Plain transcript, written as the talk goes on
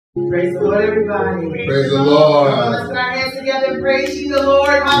Praise the Lord, everybody. Praise the Lord. Come on, let's put our hands together and praise you, the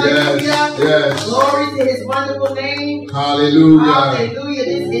Lord. Hallelujah. Yes. Glory to his wonderful name. Hallelujah. Hallelujah.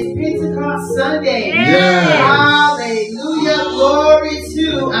 This is Pentecost Sunday. Yes. Hallelujah. Glory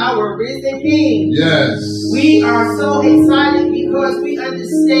to our risen King. Yes. We are so excited because we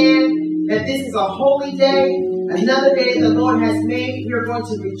understand that this is a holy day. Another day the Lord has made. We are going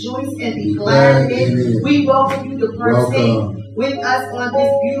to rejoice and be glad in it. We welcome you to partake with us on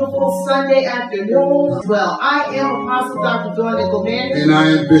this beautiful Sunday afternoon. Well, I am Apostle Dr. Nichol, and I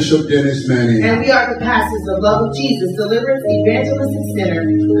am Bishop Dennis Manning. And we are the pastors of Love of Jesus, Deliverance Evangelistic Center,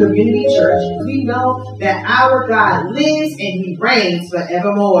 Community Church. We know that our God lives and he reigns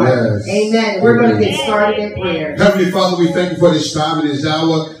forevermore. Yes. Amen. We're going to get started in prayer. Heavenly Father, we thank you for this time and this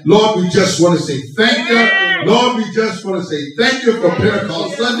hour. Lord, we just want to say thank you. Lord, we just want to say thank you for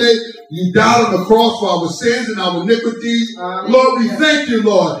Pentecost Sunday. You died on the cross for our sins and our iniquities. Lord, we thank you,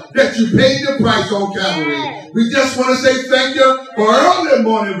 Lord, that you paid the price on Calvary. We just want to say thank you for early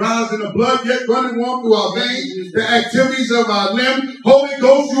morning rising the blood yet running warm through our veins, the activities of our limbs. Holy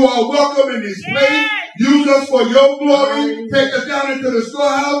Ghost, you are welcome in this place. Use us for your glory. Take us down into the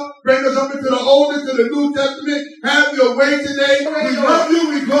storehouse. Bring us up into the Old, into the New Testament. Have your way today. We love you.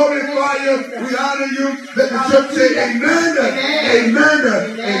 We glorify you. We honor you. Let the church say amen, amen,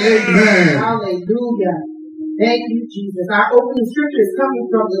 and amen. Hallelujah. Thank you, Jesus. Our opening scripture is coming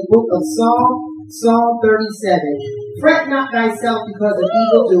from the book of Psalm 37. Fret not thyself because of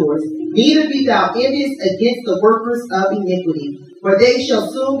evildoers, neither be thou envious against the workers of iniquity. For they shall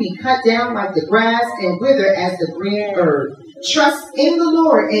soon be cut down like the grass and wither as the green herb. Trust in the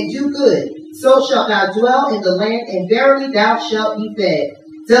Lord and do good. So shalt thou dwell in the land, and verily thou shalt be fed.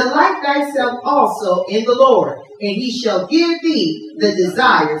 Delight thyself also in the Lord, and he shall give thee the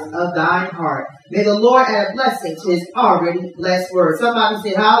desires of thine heart. May the Lord add a blessing to his already blessed word. Somebody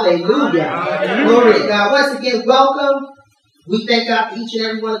say hallelujah. Hallelujah. Glory to God. Once again, welcome. We thank God for each and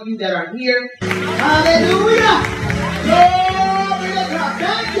every one of you that are here. Hallelujah. Glory to God.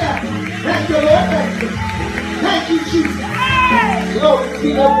 Thank you. Thank you, Lord. Thank you. Thank you, Jesus. Glory to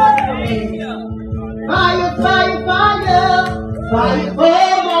your wonderful name. Fire, fire, fire. Fire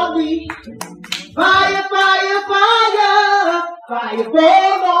fall on me. Fire, fire, fire. Fire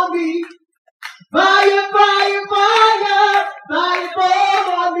fall on me. Fire, fire, fire. Fire fall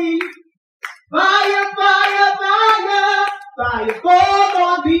on me. Fire, fire, fire. Fire fall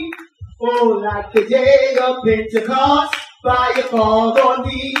on me. Oh, like the day of Pentecost. Fire fall on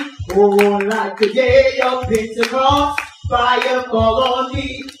me. Oh, like the day of Pentecost. Fire fall on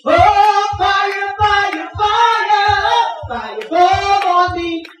me. Oh, fire, fire, fire. Fire fall on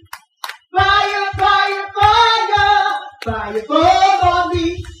me. Fire, fire, fire. Fire fall on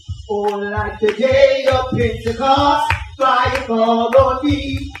me. Oh, like the day of Pentecost. Fire fall on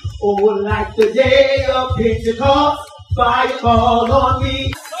me. Oh, like the day of Pentecost. Fire fall on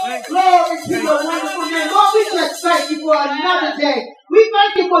me. Glory to your wonderful name. Lord, we just thank you for another day. We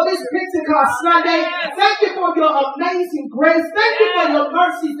thank you for this Pentecost Sunday. Thank you for your amazing grace. Thank you for your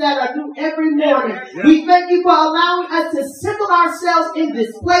mercies that are new every morning. We thank you for allowing us to assemble ourselves in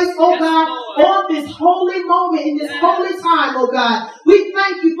this place, oh God, on this holy moment, in this holy time, oh God. We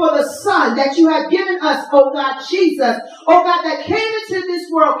thank you for the Son that you have given us, oh God, Jesus, oh God, that came into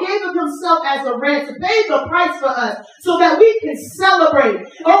this world, gave of himself as a ransom, paid the price for us so that we can celebrate.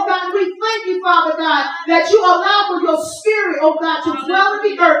 Oh God, we thank you, Father God, that you allow for your spirit, oh God, to dwell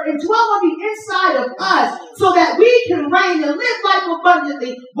in the earth and dwell on the inside of us so that we can reign and live life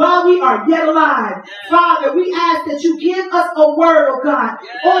abundantly while we are yet alive. Father, we ask that you give us a word, oh God,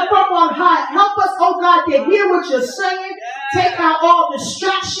 from on high. Help us, oh God, to hear what you're saying. Take out all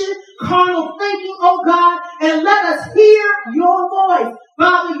distraction, carnal thinking, oh God, and let us hear your voice.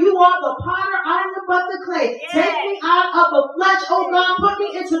 Father, you are the potter, I am but the clay. Take me out of the flesh, oh God, put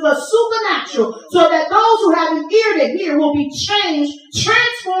me into the supernatural so that those who have an ear to hear will be changed,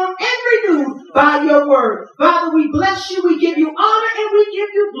 transformed, and renewed by your word. Father, we bless you, we give you honor, and we give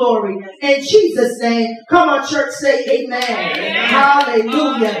you glory. In Jesus' name, come on, church, say amen. Amen.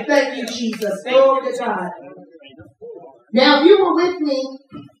 Hallelujah. Thank you, Jesus. Glory to God. Now, if you were with me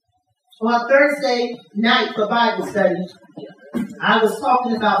on Thursday night for Bible study, I was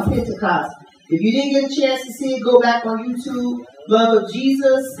talking about Pentecost. If you didn't get a chance to see it, go back on YouTube, Love of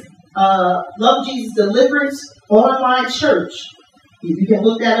Jesus Deliverance Online Church. You can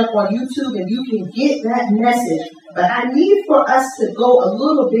look that up on YouTube and you can get that message But I need for us to go a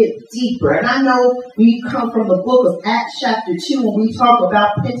little bit deeper. And I know we come from the book of Acts chapter 2 when we talk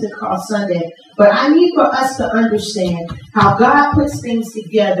about Pentecost Sunday. But I need for us to understand how God puts things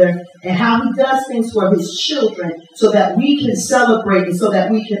together and how he does things for his children so that we can celebrate and so that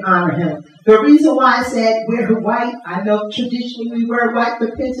we can honor him. The reason why I said wear white, I know traditionally we wear white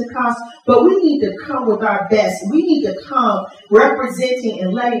for Pentecost, but we need to come with our best. We need to come representing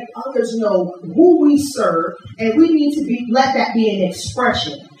and letting others know who we serve, and we need to let that be an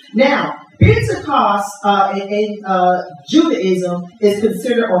expression. Now, Pentecost in Judaism is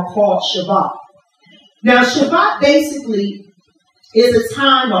considered or called Shabbat. Now, Shabbat basically is a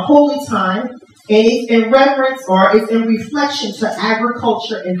time, a holy time, and it's in reverence or it's in reflection to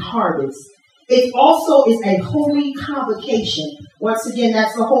agriculture and harvest. It also is a holy convocation. Once again,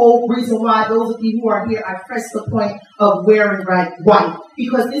 that's the whole reason why those of you who are here, I press the point of wearing white.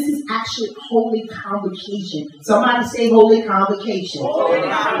 Because this is actually holy convocation. Somebody say holy convocation.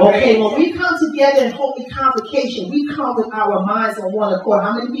 Okay, when we come together in holy convocation, we come with our minds on one accord.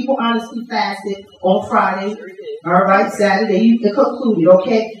 How many people honestly fasted on Friday? All right, Saturday, you concluded,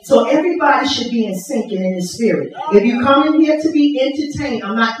 okay? So everybody should be in sync and in the spirit. If you come in here to be entertained,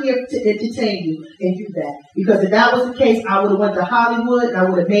 I'm not here to entertain you and do that. Because if that was the case, I would have went to Hollywood and I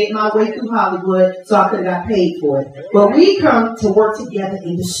would have made my way through Hollywood so I could have got paid for it. But we come to work together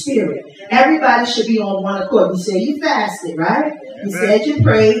in the spirit. Everybody should be on one accord. You say you fasted, right? You said you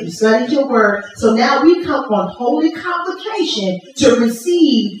prayed, you studied your word. So now we come on holy convocation to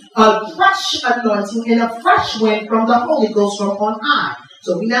receive a fresh anointing and a fresh wind from the Holy Ghost from on high.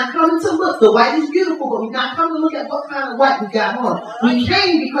 So we're not coming to look. The white is beautiful, but we're not coming to look at what kind of white we got on. We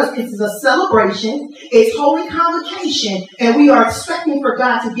came because this is a celebration. It's holy convocation, and we are expecting for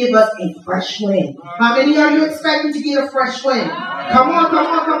God to give us a fresh wind. How many are you expecting to get a fresh wind? Come on, come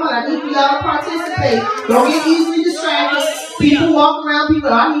on, come on. I need you all to participate. Don't get easily distracted. People walk around,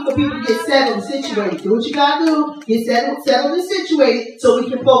 I need for people to get settled and situated. Do what you got to do. Get settled and situated so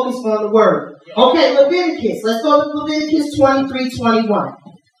we can focus on the word. Okay, Leviticus. Let's go to Leviticus 23:21.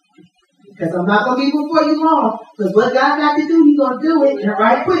 Because I'm not going to be before you long. Because what God got to do, he's going to do it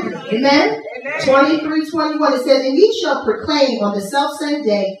right quickly. Amen? 23:21. It says, and ye shall proclaim on the selfsame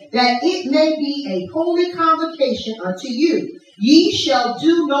day that it may be a holy convocation unto you. Ye shall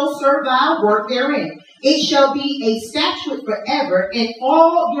do no servile work therein. It shall be a statute forever in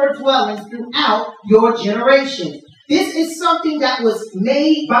all your dwellings throughout your generations. This is something that was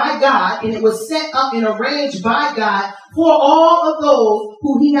made by God, and it was set up and arranged by God for all of those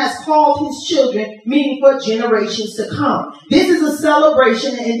who he has called his children, meaning for generations to come. This is a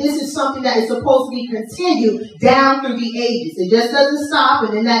celebration, and this is something that is supposed to be continued down through the ages. It just doesn't stop,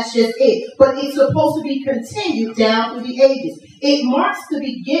 and then that's just it. But it's supposed to be continued down through the ages. It marks the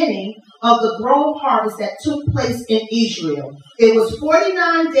beginning of the grown harvest that took place in Israel. It was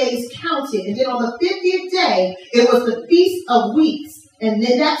 49 days counted, and then on the 50th day, it was the Feast of Weeks. And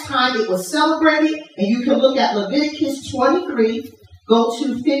then that time it was celebrated, and you can look at Leviticus 23, go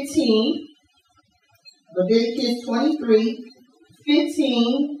to 15. Leviticus 23,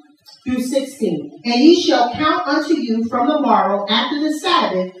 15 through 16. And ye shall count unto you from the morrow after the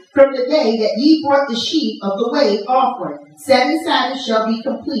Sabbath, from the day that ye brought the sheep of the wave offering. 7 Sabbaths shall be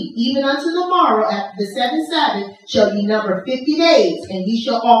complete. Even unto the morrow after the 7th Sabbath shall ye number 50 days, and ye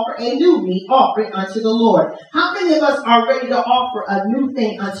shall offer a new meat offering unto the Lord. How many of us are ready to offer a new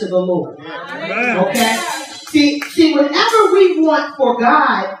thing unto the Lord? Okay? See, whenever we want for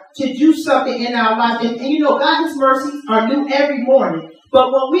God to do something in our life, and you know, God's mercies are new every morning. But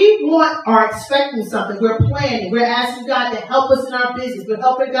when we want or expecting something, we're planning. We're asking God to help us in our business. We're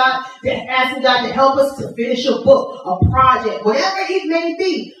asking God to help us to finish a book, a project, whatever it may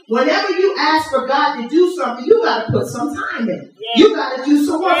be. Whenever you ask for God to do something, you got to put some time in. You got to do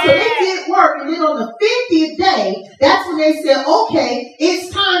some work. So they did work, and then on the 50th day, that's when they said, okay,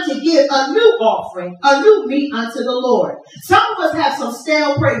 it's time to give a new offering, a new meat unto the Lord. Some of us have some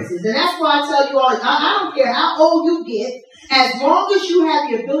stale praises, and that's why I tell you all, I don't care how old you get, as long as you have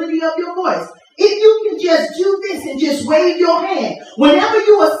the ability of your voice. If you can just do this and just wave your hand, whenever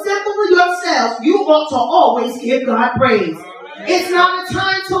you assemble yourself, you ought to always give God praise. It's not a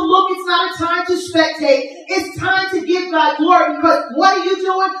time to look. It's not a time to spectate. It's time to give God glory, because what are you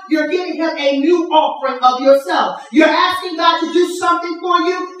doing? You're giving him a new offering of yourself. You're asking God to do something for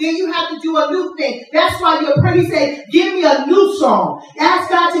you, then you have to do a new thing. That's why your prayer say, give me a new song.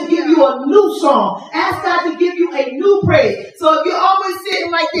 Ask God to give you a new song. Ask God to give you a new praise. So if you're always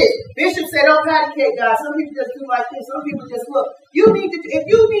sitting like like this. Bishop said, "Oh, patty cake, God." Some people just do like this. Some people just look. If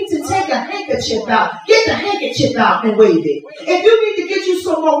you need to take a handkerchief out, get the handkerchief out and wave it. If you need to get you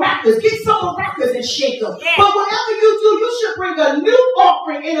some maracas, get some maracas and shake them. But whatever you do, you should bring a new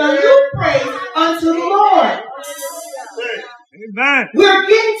offering and a new praise unto the Lord. Amen. We're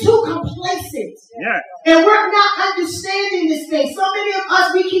getting too complacent. Yeah. And we're not understanding this thing. So many of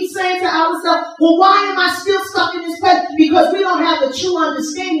us, we keep saying to ourselves, well, why am I still stuck in this place? Because we don't have the true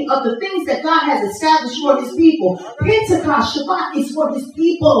understanding of the things that God has established for his people. Pentecost, Shabbat is for his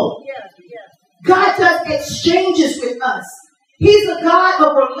people. God does exchanges with us. He's a God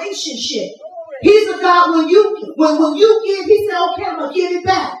of relationship. He's a God when you give, he said, okay, I'm going to give it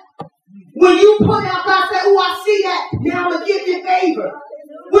back. When you put out, God said, oh, I see that. Now I'm going to give you favor.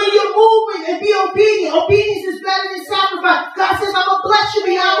 When you're moving and be obedient, obedience is better than sacrifice. God says, I'm going to bless you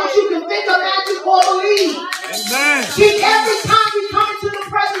beyond what you can think, imagine, or believe. Amen. See, every time we come into the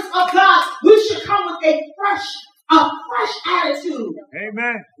presence of God, we should come with a fresh attitude.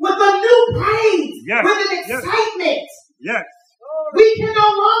 Amen. With a new praise. Yes. With an excitement. Yes. We can no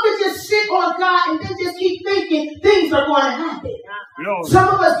longer just sit on God and then just keep thinking things are going to happen. No. Some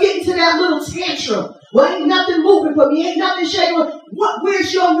of us get into that little tantrum. Well, ain't nothing moving for me. Ain't nothing shaking.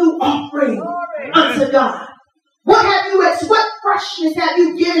 Where's your new offering unto God? What freshness have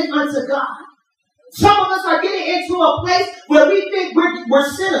you given unto God? Some of us are getting into a place where we think we're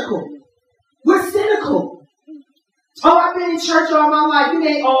cynical. We're cynical. Oh, I've been in church all my life. It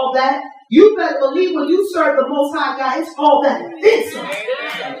ain't all that. You better believe when you serve the Most High God, it's all that and then some.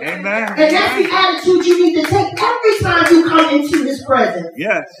 Amen. And that's the attitude you need to take every time you come into his presence.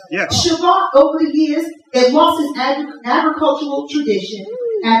 Yes, yes. Shabbat, over the years, it lost its agricultural tradition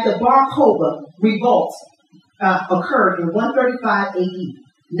at the Bar Kokhba revolt occurred in 135 AD.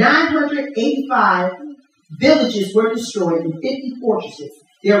 985 villages were destroyed and 50 fortresses.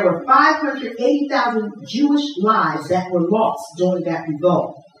 There were 580,000 Jewish lives that were lost during that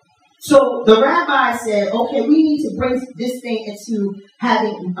revolt. So the rabbi said, okay, we need to bring this thing into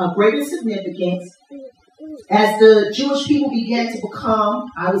having a greater significance. As the Jewish people began to become,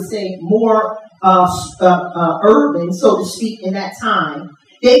 I would say, more urban, so to speak, in that time,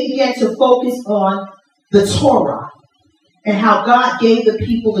 they began to focus on the Torah and how God gave the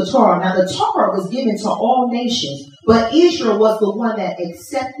people the Torah. Now, the Torah was given to all nations, but Israel was the one that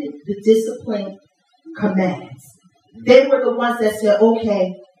accepted the discipline commands. They were the ones that said,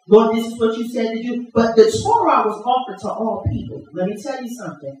 okay, Lord, this is what you said to do. But the Torah was offered to all people. Let me tell you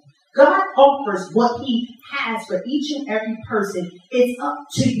something. God offers what he has for each and every person. It's up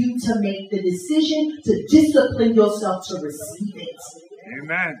to you to make the decision to discipline yourself to receive it.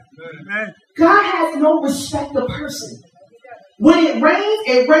 Amen. Amen. God has no respect of person. When it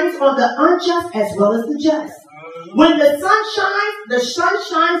rains on the unjust as well as the just. When the sun shines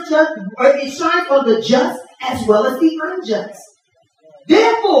it shines on the just as well as the unjust.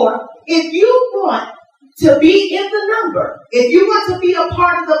 Therefore, if you want to be in the number, if you want to be a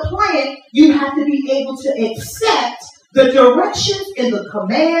part of the plan, you have to be able to accept the directions and the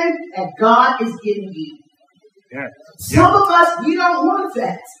command that God is giving you. Yes. Some of us, we don't want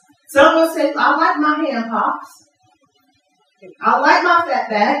that. Some of us say, I like my ham hocks. I like my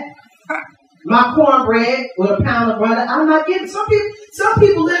fatback. My cornbread with a pound of butter. I'm not giving. Some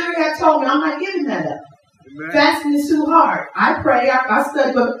people literally have told me, I'm not giving that up. Amen. Fasting is too hard. I pray, I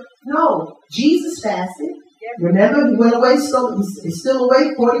study, but no, Jesus fasted. Remember, he went away, so he's still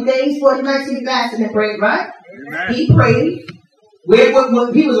away 40 days, 40 nights, he fasted and prayed, right? Amen. He prayed. When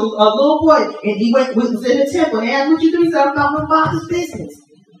he was a little boy, and he was in the temple, and they asked, what you do? He said, I'm about my Father's business.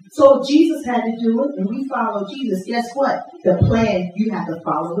 So Jesus had to do it, and we follow Jesus. Guess what? The plan, you have to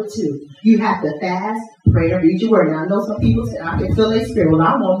follow it too. You have to fast, pray, and read your word. Now, I know some people say, I can feel their spirit. Well,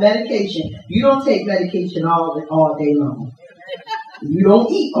 I'm on medication. You don't take medication all day long. You don't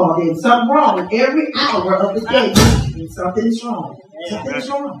eat all day. Something wrong with every hour of the day. Something is wrong. Something is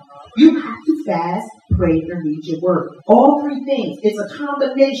wrong. You have to fast, pray, and read your word. All three things. It's a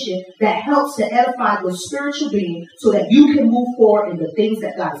combination that helps to edify your spiritual being so that you can move forward in the things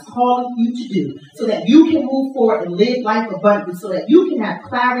that God is calling you to do. So that you can move forward and live life abundantly. So that you can have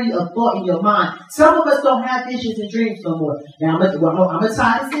clarity of thought in your mind. Some of us don't have visions and dreams no more. Now, I'm going to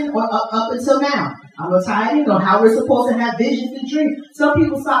tie this in up until now. I'm going to tie it in on how we're supposed to have visions and dreams. Some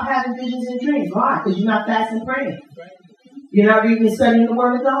people stop having visions and dreams. Why? Because you're not fasting praying. You're not reading and studying the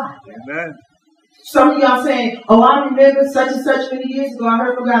Word of God. Amen. Some of y'all saying, oh, I remember such and such many years ago I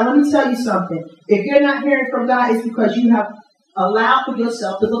heard from God. Let me tell you something. If you're not hearing from God, it's because you have allowed for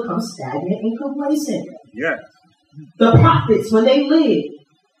yourself to become stagnant and complacent. Yes. The prophets, when they lived,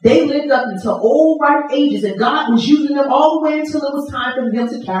 They lived up until old ripe ages, and God was using them all the way until it was time for him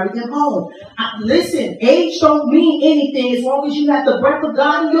to carry them home. Listen, age don't mean anything as long as you have the breath of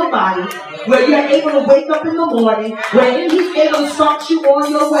God in your body, where you're able to wake up in the morning, where he's able to start you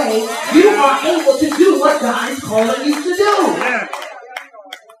on your way. You are able to do what God is calling you to do.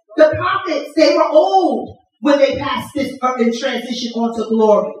 The prophets, they were old when they passed this and transitioned on to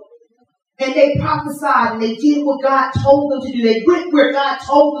glory. And they prophesied and they did what God told them to do. They went where God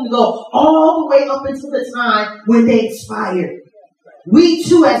told them to go all the way up until the time when they expired. We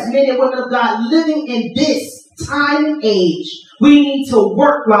too, as men and women of God, living in this time and age, we need to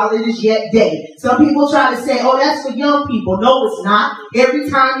work while it is yet day. Some people try to say, oh, that's for young people. No, it's not. Every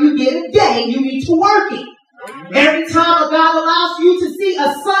time you get a day, you need to work it. Every time God allows you to see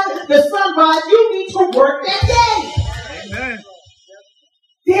the sunrise, you need to work that day. Amen.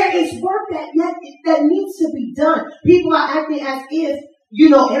 There is work that needs to be done. People are acting as if,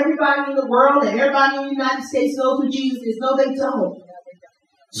 everybody in the world and everybody in the United States knows who Jesus is. No, they don't.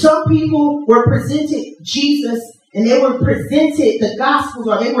 Some people were presented Jesus and they were presented the Gospels,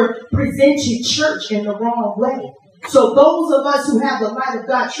 or they were presented church in the wrong way. So those of us who have the light of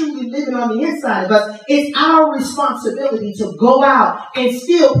God truly living on the inside of us, it's our responsibility to go out and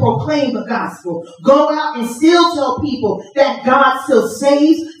still proclaim the gospel. Go out and still tell people that God still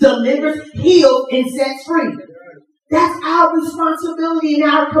saves, delivers, heals, and sets free. That's our responsibility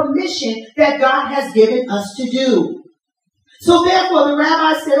and our commission that God has given us to do. So therefore, the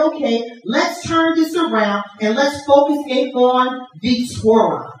rabbi said, okay, let's turn this around and let's focus in on the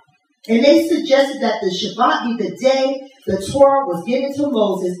Torah. And they suggested that the Shabbat be the day the Torah was given to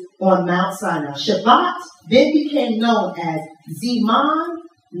Moses on Mount Sinai. Shabbat then became known as Ziman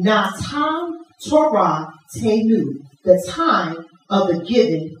Natan Torah Tenu, the time of the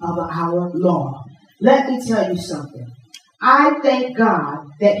giving of our law. Let me tell you something. I thank God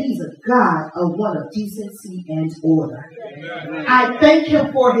that he's a God of one of decency and order. I thank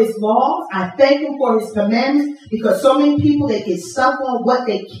him for his laws. I thank him for his commandments, because so many people, they get stuck on what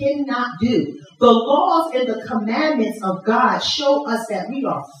they cannot do. The laws and the commandments of God show us that we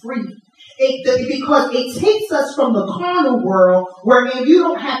are free. Because it takes us from the carnal world, wherein you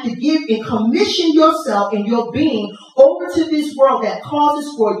don't have to give and commission yourself and your being over to this world that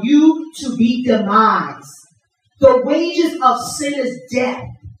causes for you to be demised. The wages of sin is death.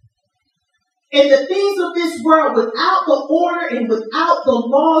 And the things of this world, without the order and without the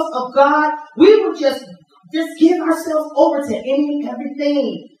laws of God, we will just give ourselves over to any and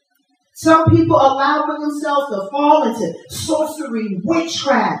everything. Some people allow for themselves to fall into sorcery,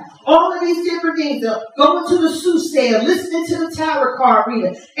 witchcraft, all of these different things. They're going to the soothsayer, listening to the tarot card reader,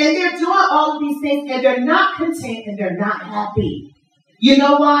 and they're doing all of these things, and they're not content and they're not happy. You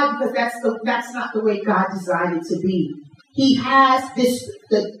know why? Because that's not the way God designed it to be. He has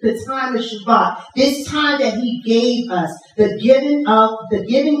the time of Shabbat, this time that he gave us, the giving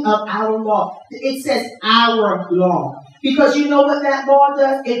of our law. It says our law. Because you know what that law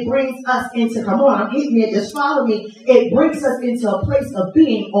does? It brings us into, come on, I'm hitting it, just follow me. It brings us into a place of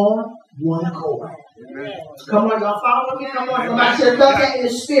being on one accord. Amen. Come on, y'all follow me? Come on, somebody should have felt that in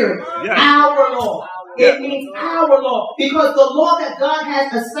the spirit. Yes. Our law. It means our law, because the law that God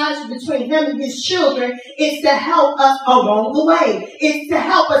has established between him and his children is to help us along the way. It's to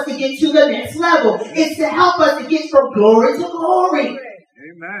help us to get to the next level. It's to help us to get from glory to glory.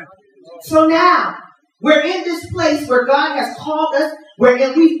 Amen. So now, we're in this place where God has called us,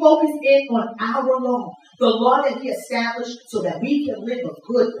 wherein we focus in on our law, the law that he established so that we can live a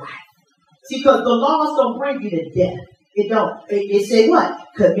good life. See, because the laws don't bring you to death. It don't. It say what?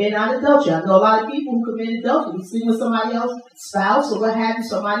 Commit not adultery. I know a lot of people who commit adultery. We sleep with somebody else's spouse or what have you.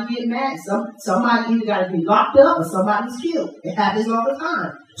 Somebody get mad. Somebody either got to be locked up or somebody's killed. It happens all the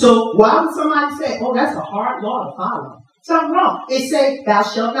time. So why would somebody say, oh, that's a hard law to follow? Something wrong. It say, thou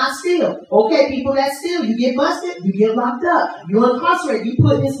shalt not steal. Okay, people that steal, you get busted, you get locked up. You're incarcerated. You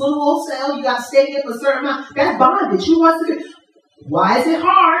put in this little old cell. You got to stay there for a certain amount. That's bondage. Who wants to do? Why is it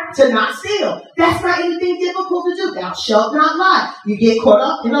hard to not steal? That's not anything difficult to do. Thou shalt not lie. You get caught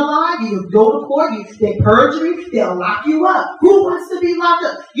up in a lie, you go to court, they perjury, they'll lock you up. Who wants to be locked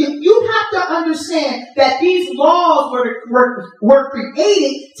up? You have to understand that these laws were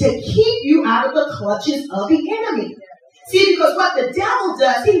created to keep you out of the clutches of the enemy. See, because what the devil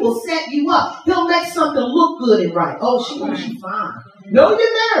does, he will set you up. He'll make something look good and right. Oh, she's fine. No,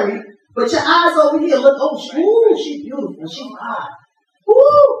 you're married. But your eyes over here look, she's beautiful. She's fine.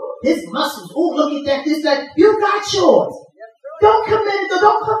 Ooh, his muscles. Ooh, look at that, this, that. You got yours. Don't come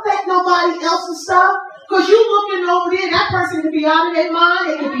back nobody else's stuff. Because you looking over there, that person can be out of their mind.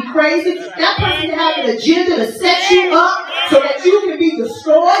 They can be crazy. That person can have an agenda to set you up so that you can be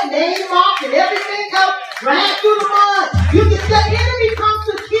destroyed. name marked and everything else, dragged through the mud. The enemy comes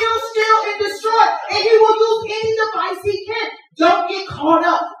to kill, steal, and destroy, and he will use any device he can. Don't get caught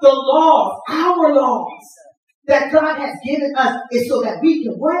up. The laws, our laws that God has given us is so that we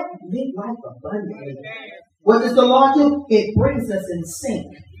can what? Live life abundantly. What does the law do? It brings us in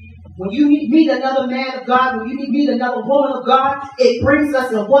sync. When you meet another man of God, when you meet another woman of God, it brings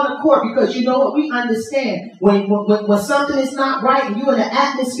us in one accord, because you know what? We understand when something is not right and you're in the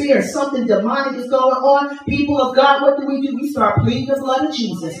atmosphere, something demonic is going on, people of God, what do? We start pleading the blood of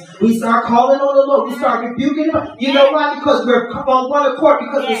Jesus. We start calling on the Lord. We start rebuking him. You know why? Because we're on one accord,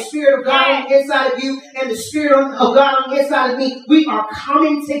 because the Spirit of God on the inside of you and the Spirit of God on the inside of me, we are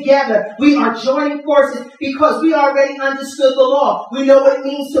coming together. We are joining forces because we already understood the law. We know what it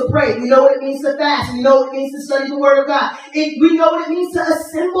means to pray. We know what it means to fast. We know what it means to study the Word of God. We know what it means to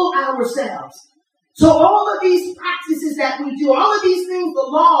assemble ourselves. So all of these practices that we do, all of these things, the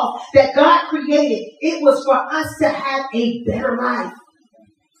laws that God created, it was for us to have a better life.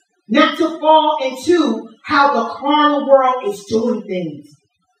 Not to fall into how the carnal world is doing things.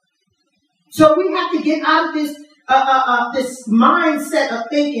 So we have to get out of this this mindset of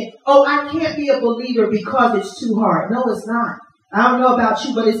thinking, oh, I can't be a believer because it's too hard. No, it's not. I don't know about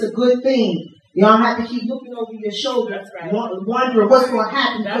you, but it's a good thing. You don't have to keep looking over your shoulder, wondering what's going to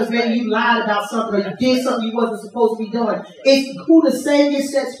happen because maybe you lied about something or you did something you wasn't supposed to be doing. It's who the Savior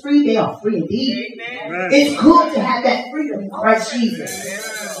sets free, they are free indeed. Amen. It's good to have that freedom in Christ Jesus.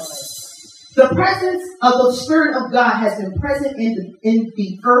 The presence of the Spirit of God has been present in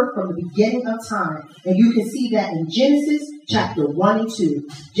the earth from the beginning of time. And you can see that in Genesis chapter 1 and 2.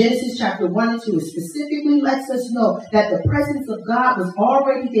 Genesis chapter 1 and 2 specifically lets us know that the presence of God was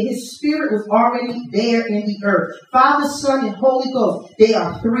already there. His Spirit was already there in the earth. Father, Son, and Holy Ghost, they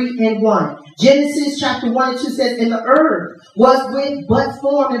are 3 in 1. Genesis chapter 1 and 2 says, and the earth was with but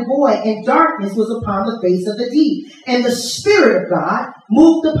form and void, and darkness was upon the face of the deep. And the Spirit of God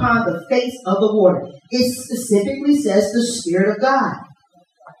moved upon the face of the water. It specifically says the Spirit of God.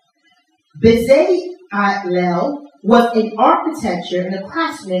 Bezalel was an architecture and a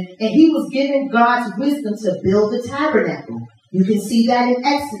craftsman, and he was given God's wisdom to build the tabernacle. You can see that in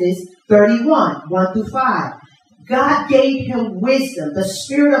Exodus 31, 1 through 5. God gave him wisdom. The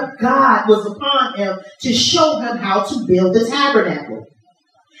Spirit of God was upon him to show him how to build the tabernacle.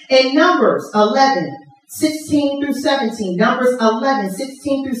 In Numbers 11, 16 through 17, Numbers 11,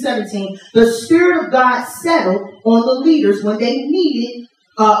 16 through 17, the Spirit of God settled on the leaders when they needed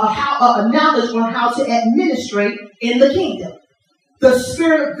knowledge on how to administrate in the kingdom. The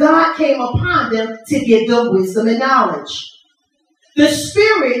Spirit of God came upon them to give them wisdom and knowledge. The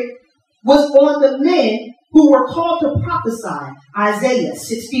Spirit was on the men who were called to prophesy. Isaiah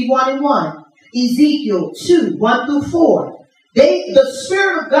 61 and 1, Ezekiel 2, 1 through 4. The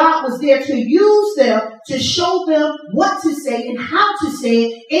Spirit of God was there to use them to show them what to say and how to say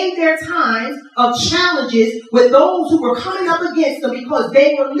it in their times of challenges with those who were coming up against them because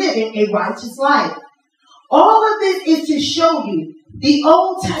they were living a righteous life. All of this is to show you the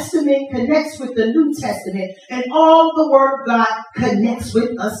Old Testament connects with the New Testament, and all the Word of God connects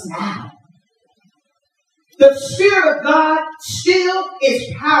with us now. The Spirit of God still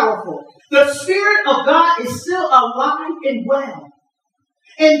is powerful. The Spirit of God is still alive and well.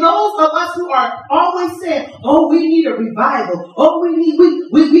 And those of us who are always saying, oh, we need a revival. Oh, we need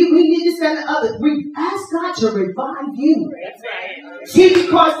this and the other. We ask God to revive you. See,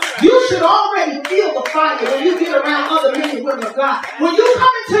 because you should already feel the fire when you get around other men and women of God. When you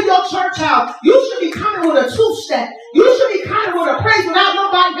come into your church house, you should be coming with a two-step. You should be coming with a praise without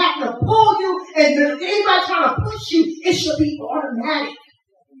nobody having to pull you and anybody trying to push you. It should be automatic.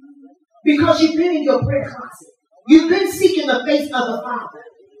 Because you've been in your prayer closet. You've been seeking the face of the Father.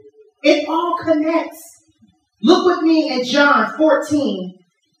 It all connects. Look with me at John 14,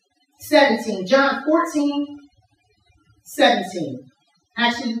 17. John 14, 17.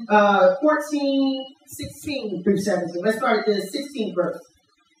 Actually, 14, 16 through 17. Let's start at the 16th verse.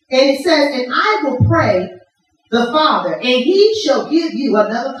 And it says, and I will pray the Father, and he shall give you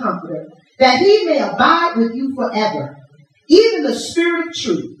another comforter, that he may abide with you forever. Even the Spirit of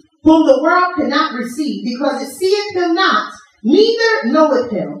truth, whom the world cannot receive, because it seeth him not, neither knoweth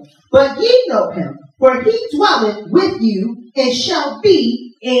him, but ye know him, for he dwelleth with you, and shall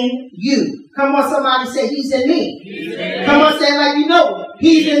be in you. Come on, somebody say, he's in me. He's in Come on, say it like you know him.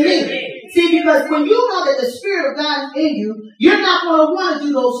 He's in me. See, because when you know that the Spirit of God is in you, you're not going to want to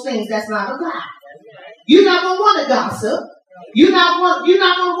do those things that's not of God. You're not going to want to gossip. You're not going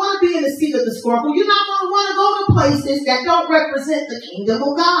to want to be in the seat of the scornful. You're not going to want to go to places that don't represent the kingdom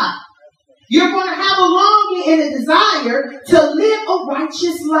of God. You're going to have a longing and a desire to live a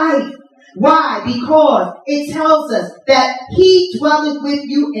righteous life. Why? Because it tells us that he dwelleth with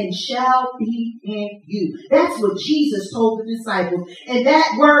you and shall be in you. That's what Jesus told the disciples. And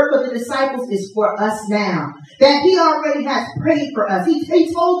that word for the disciples is for us now. That he already has prayed for us.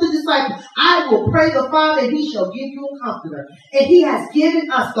 He told the disciples, I will pray the Father and he shall give you a comforter. And he has given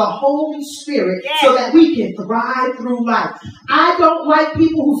us the Holy Spirit so that we can thrive through life. I don't like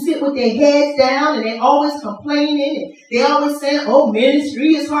people who sit with their heads down and they always complaining and they always saying, oh,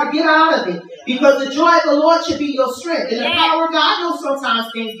 ministry is hard. Get out of it. Because the joy of the Lord should be your strength. And the power of God, I know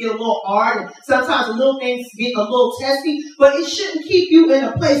sometimes things get a little hard and sometimes the little things get a little testy, but it shouldn't keep you in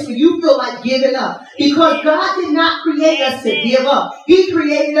a place where you feel like giving up. Because God did not create us to give up. He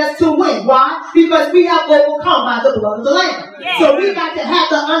created us to win. Why? Because we have overcome by the blood of the Lamb. So we got to have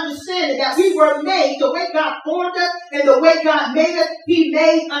the understanding that we were made the way God formed us and the way God made us. He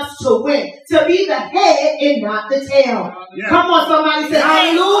made us to win. To be the head and not the tail. Come on, somebody say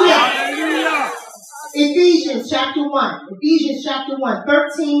hallelujah. Hallelujah. Ephesians chapter 1,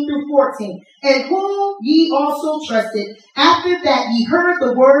 13 through 14. And whom ye also trusted, after that ye heard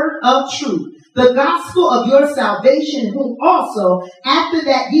the word of truth, the gospel of your salvation, whom also, after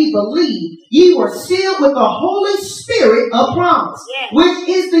that ye believed, ye were sealed with the Holy Spirit of promise, which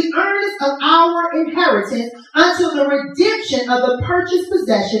is the earnest of our inheritance unto the redemption of the purchased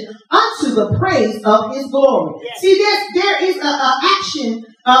possession, unto the praise of his glory. See, there is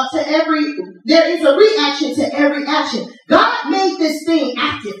there is a reaction to every action. God made this thing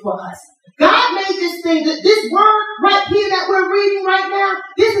active for us. God made this thing, this word right here that we're reading right now,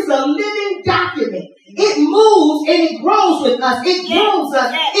 this is a living document. It moves and it grows with us. It grows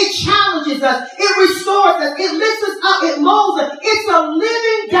us. It challenges us. It restores us. It lifts us up. It molds us. It's a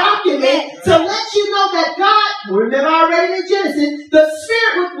living document to let you know that God, remember I read in Genesis, the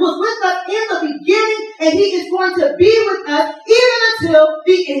Spirit was with us in the beginning and he is going to be with us even until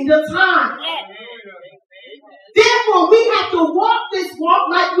the end of time. Therefore, we have to walk this walk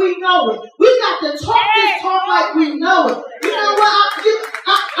like we know it. We got to talk this talk like we know it. You know what?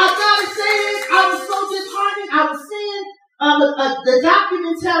 I gotta say this. I was so disheartened. I was seeing the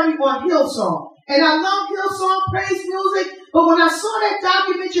documentary on Hillsong. And I love Hillsong praise music. But when I saw that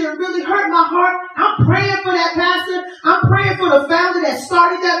documentary, it really hurt my heart. I'm praying for that pastor. I'm praying for the founder that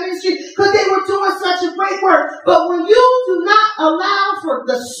started that ministry because they were doing such a great work. But when you do not allow for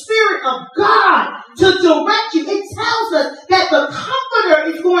the Spirit of God to direct you, it tells us that the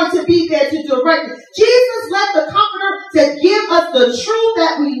Comforter is going to be there to direct us. Jesus left the Comforter to give us the truth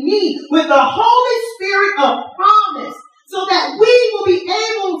that we need with the Holy Spirit of promise so that we will be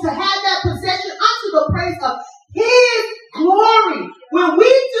able to have that possession unto the praise of his glory. When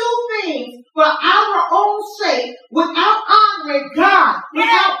we do things for our own sake, without honoring God,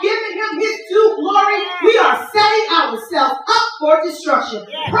 without giving him his due glory, we are setting ourselves up for destruction.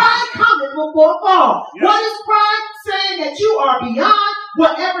 Pride cometh before fall. What is pride? Saying that you are beyond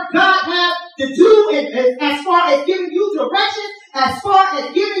whatever God has to do as far as giving you direction, as far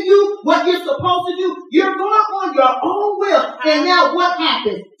as giving you what you're supposed to do. You're going on your own will. And now what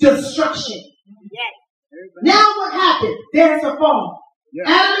happens? Destruction. Now what happened? There's a fall.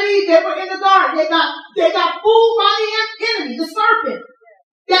 Adam and Eve, they were in the garden. They got fooled by the enemy, the serpent.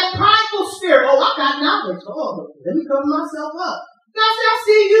 That prideful spirit. Oh, I got knowledge. Oh, let me cover myself up. God said, I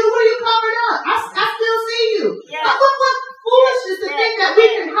see you. What are you covering up? I still see you. What foolishness to think that we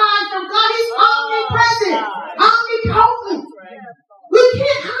can hide from God. He's omnipresent, omnipotent. We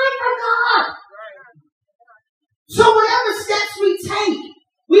can't hide from God. So whatever steps we take,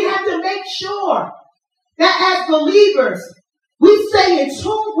 we have to make sure that as believers, we stay in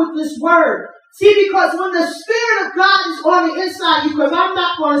tune with this word. See, because when the Spirit of God is on the inside of you, because I'm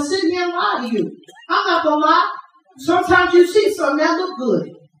not going to sit here and lie to you. I'm not going to lie. Sometimes you see something that look good.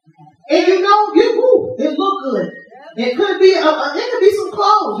 And you know, it look good. It could be some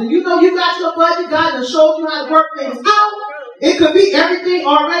clothes. And you know you got your budget. God has showed you how to work things out. It could be everything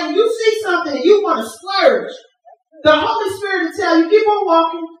already. You see something and you want to splurge. The Holy Spirit will tell you, keep on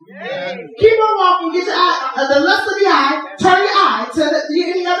walking. Keep on walking. Get your eye, the left of the eye, turn your eye to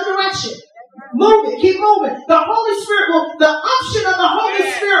any other direction. Move it. Keep moving. The Holy Spirit the unction of the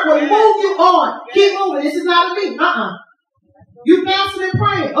Holy Spirit will move you on. Keep moving. This is not me. You fasting and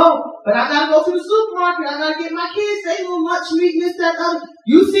praying. Oh, but I got to go to the supermarket. I got to get my kids their little lunch meat, this, that, other.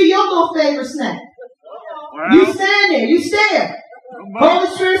 You see your little favorite snack. Wow. You stand there. You stare. Holy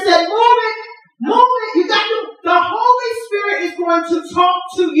Spirit said, move it. Move it. You got to. The Holy Spirit is going to talk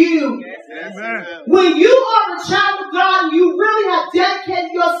to you. Amen. When you are a child of God and you really have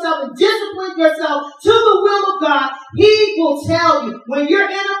dedicated yourself and disciplined yourself to the will of God, he will tell you when you're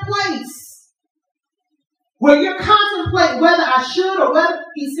in a place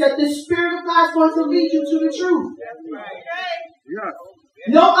that's going to lead you to the truth. Yeah.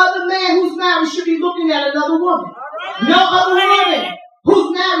 No other man who's married should be looking at another woman. No other woman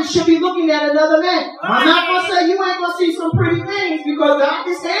who's married should be looking at another man. I'm not going to say you ain't going to see some pretty things because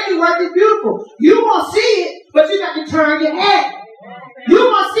God's handiwork is beautiful. You going to see it, but you got to turn your head. You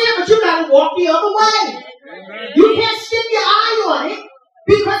going to see it, but you got to walk the other way. You can't stick your eye on it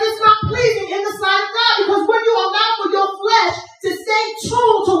because it's not pleasing in the sight of God. Because when you allow for your flesh to stay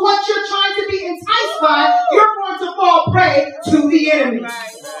true to what you're trying to be enticed by, you're going to fall prey to the enemy.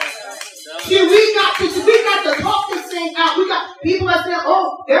 See, we got to talk this thing out. We got people that say,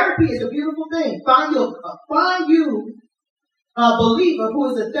 "Oh, therapy is a beautiful thing." Find you a believer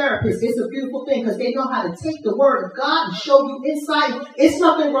who is a therapist. It's a beautiful thing because they know how to take the word of God and show you insight. It's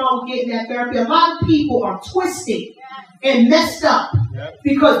nothing wrong with getting that therapy. A lot of people are twisted and messed up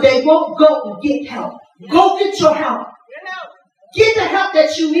because they won't go and get help. Go get your help. Get the help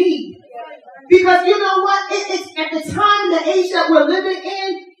that you need. Because you know what? It's at the time, the age that we're living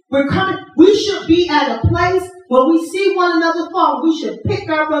in, we should be at a place where we see one another fall. We should pick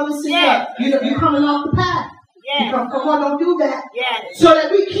our brothers and sisters up. You're coming off the path. Come on, don't do that. So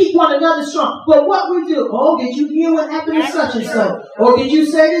that we keep one another strong. But what we do? Oh, did you hear what happened to such and so? Or did you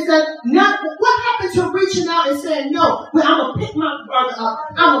say this? That? What happened to reaching out and saying, no, well, I'm going to pick my brother up.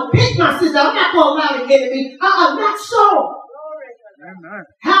 I'm going to pick my sister. I'm not going to allow the enemy. Not so.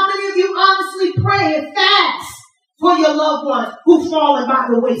 How many of you honestly pray and fast for your loved ones who've fallen by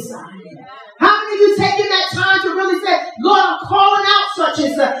the wayside? How many of you taking that time to really say, Lord, I'm calling out such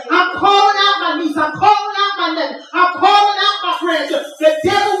and such. I'm calling out my niece. I'm calling out my nephew. I'm calling out my grandson. The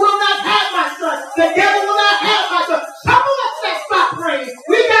devil will not have my son. The devil will not have my son. Some of us say stop praying.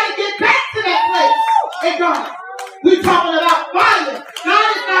 We got to get back to that place. And God, we're talking about fire. God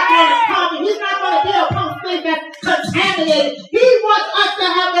is not going to come and he's not going to be upon things that's contaminated. He wants us to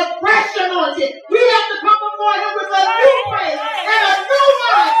have a fresh anointing. We have to come before him with a new praise and a new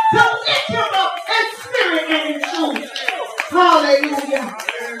mind to lift him up in spirit and in truth. Hallelujah.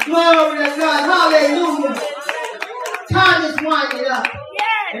 Glory to God. Hallelujah. Time is winding up.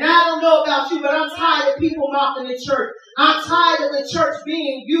 And I don't know about you, but I'm tired of people mocking the church. I'm tired of the church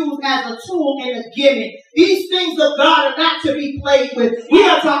being used as a tool and a gimmick. These things of God are not to be played with. We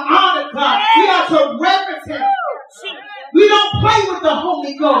are to honor God. We are to reverence him. We don't play with the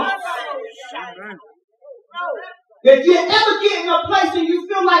Holy Ghost. If you ever get in a place and you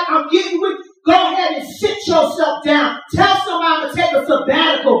feel like I'm getting with, go ahead and sit yourself down. Tell somebody I'm going to take a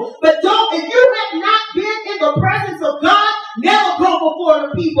sabbatical. But if you have not been in the presence of God, never go before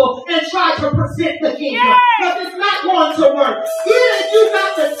the people and try to present the kingdom. Because it's not going to work. Even if you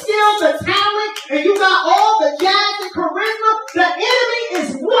got the skill, the talent, and you got all the jazz and charisma, the enemy is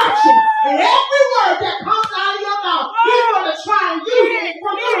watching. And every word that comes out of your mouth, he's going to try and use it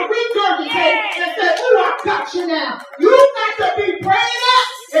for you to regurgitate and say, "Oh, I got you now." You got to be praying up.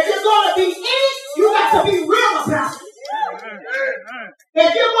 If you're going to be in it, you got to be real about it.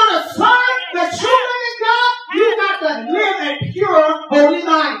 If you're going to serve the true living God, you got to live a pure, holy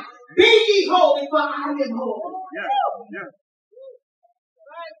life. Be ye holy, for I am holy.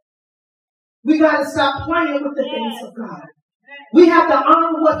 We got to stop playing with the things of God. We have to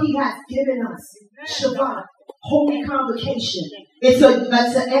honor what he has given us. Shabbat, holy convocation. It's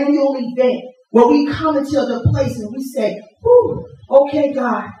an annual event where we come into the place and we say, okay,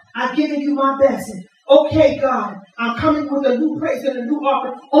 God, I've given you my best. And okay, God, I'm coming with a new praise and a new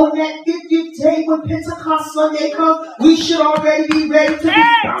offering. On that 50th day when Pentecost Sunday comes, we should already be ready to be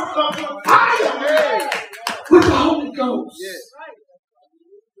bounced off the fire with the Holy Ghost.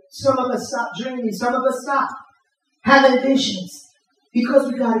 Some of us stop dreaming. Some of us stop having visions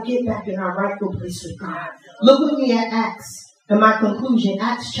because we got to get back in our rightful place with God. Look with me at Acts. And my conclusion,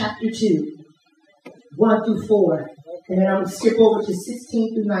 Acts chapter 2, 1 through 4. And then I'm going to skip over to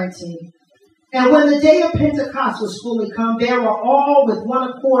 16 through 19. And when the day of Pentecost was fully come, they were all with one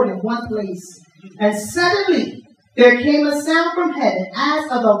accord in one place. And suddenly there came a sound from heaven as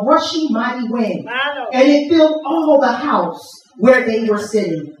of a rushing mighty wind. And it filled all the house where they were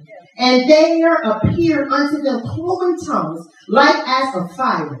sitting. And there appeared unto them cloven tongues like as of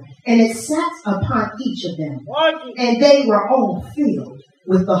fire. And it sat upon each of them. And they were all filled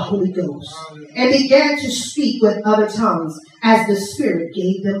with the Holy Ghost. And began to speak with other tongues as the Spirit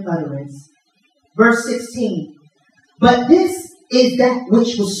gave them utterance. Verse 16. But this is that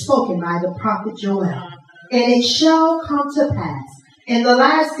which was spoken by the prophet Joel. And it shall come to pass In the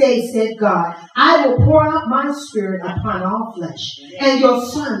last days, said God, I will pour out my spirit upon all flesh, and your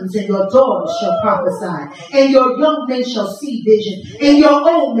sons and your daughters shall prophesy, and your young men shall see visions, and your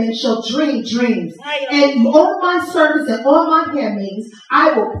old men shall dream dreams. And on my servants and on my handmaidens,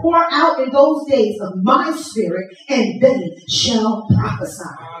 I will pour out in those days of my spirit, and they shall prophesy.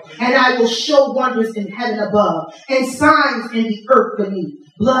 And I will show wonders in heaven above, and signs in the earth beneath,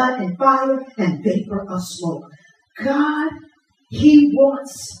 blood and fire and vapor of smoke. God, He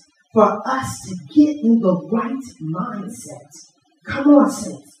wants for us to get in the right mindset. Come on,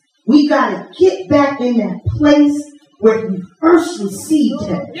 saints. We got to get back in that place where we first received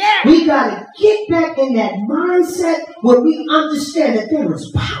Him. We got to get back in that mindset where we understand that there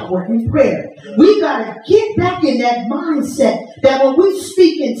is power in prayer. We got to get back in that mindset that when we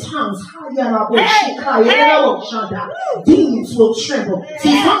speak in tongues, demons will tremble.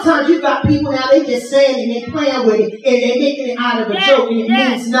 See, sometimes you got people now, they just saying and they playing with it and they making it out of a joke and it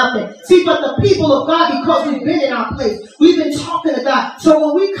means nothing. See, but the people of God, because we've been in our place, we've been talking to God.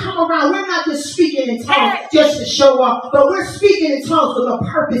 So when we come around, we're not just speaking in tongues just to show up, but we're speaking in tongues with a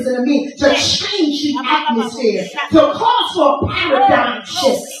purpose and a meaning to change the atmosphere, to cause for a paradigm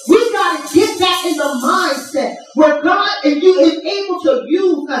shift. We got to get back in the mindset where God and you is able to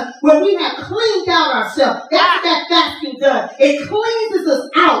use us, where we have cleaned out ourselves. That's what that fasting does. It cleanses us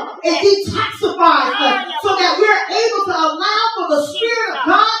out. It detoxifies us so that we're able to allow for the Spirit of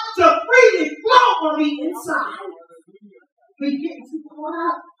God to freely flow on the inside. We're getting too caught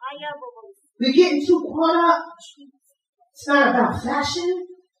up. We're getting too caught up. It's not about fashion.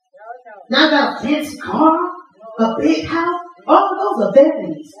 Not about a fancy car, a big house. All those are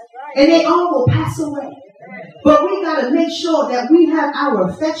vanities. And they all will pass away. But we got to make sure that we have our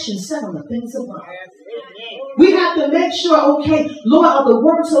affection set on the things above. We have to make sure, okay, Lord, are the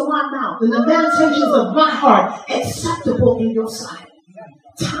words of my mouth and the meditations of my heart acceptable in your sight?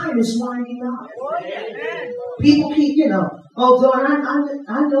 Time is winding up. People keep, oh, Dawn,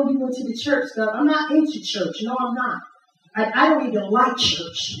 I know you went to the church stuff. I'm not into church. No, I'm not. I don't even like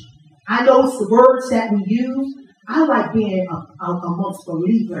church. I know it's the words that we use. I like being amongst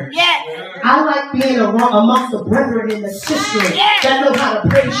believers. Yes. I like being amongst the brethren and the sisters that know how to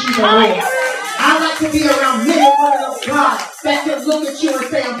praise you the Lord. I like to be around men and women of God that can look at you and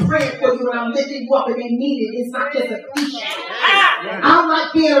say, I'm praying for you and I'm lifting you up, and they mean it. It's not just a cliche. I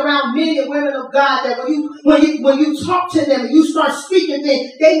like being around men and women of God that when you talk to them and you start speaking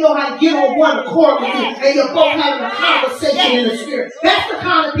things, they know how to get on one accord with you, and you're both having a conversation in the Spirit. That's the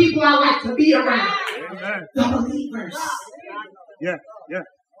kind of people I like to be around. The believers. Yeah.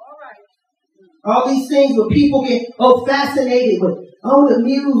 All these things where people get fascinated with the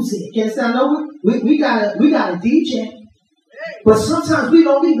music. And so I know we got a DJ, but sometimes we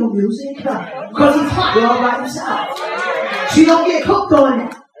don't need no music because he's hot all by himself. She don't get hooked on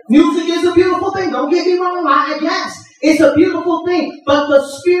that. Music is a beautiful thing. Don't get me wrong. I guess it's a beautiful thing. But the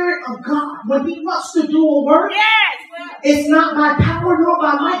Spirit of God, when He wants to do a work, it's not by power nor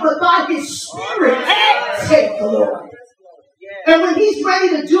by might, but by His Spirit. Take the Lord. And when He's ready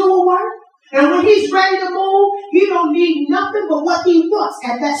to do a work, and when He's ready to move, He don't need nothing but what He wants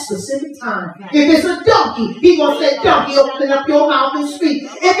at that specific time. If it's a donkey, He's going to say, donkey, open up your mouth and speak.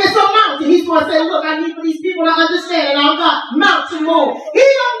 If it's a mountain, He's going to say, look, I need for these people to understand, and I'm God, mountain move. He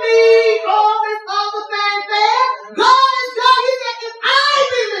don't need all this other fanfare. God is God. He said, if I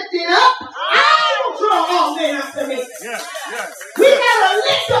be lifted up, I will draw all men after me. We got to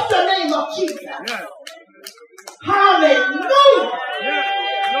lift up the name of Jesus. Hallelujah.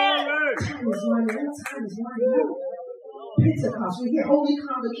 Time is winding up. Pentecost, we hear Holy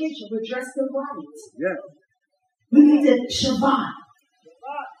Convocation, we're dressed in white. We need to Shabbat.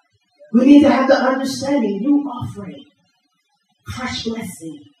 We need to have the understanding, new offering, fresh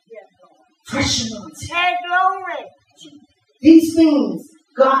blessing, fresh anointing. Hey, glory. These things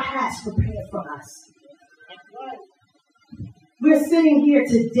God has prepared for us. We're sitting here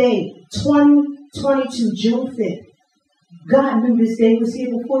today, 2022, June 5th. God knew this day was here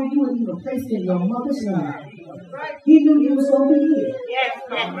before you were even placed in your mother's womb. He knew you was going to be here.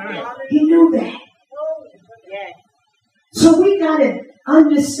 He knew that. So we got to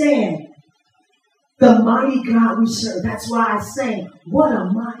understand the mighty God we serve. That's why I say, what a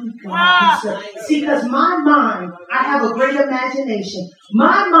mighty See, because my mind, I have a great imagination.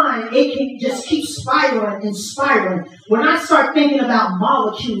 My mind, it can just keep spiraling and spiraling. When I start thinking about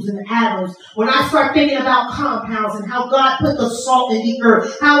molecules and atoms, when I start thinking about compounds and how God put the salt in the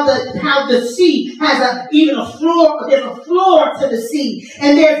earth, how the sea has even a floor, there's a floor to the sea,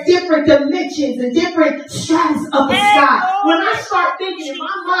 and there's different dimensions and different stratas of the sky. When I start thinking and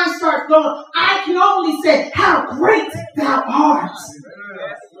my mind starts going, I can only say, how great thou art.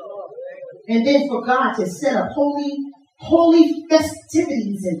 And then for God to set up holy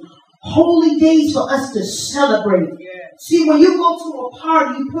festivities and holy days for us to celebrate. See, when you go to a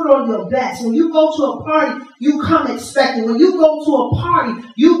party, you put on your best. When you go to a party, you come expecting. When you go to a party,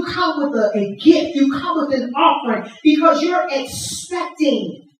 you come with a gift. You come with an offering because you're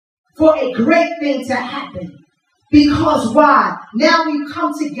expecting for a great thing to happen. Because why? Now we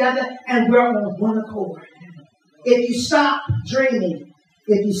come together and we're on one accord. If you stop dreaming,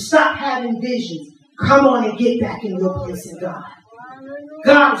 if you stop having visions, come on and get back in your place in God.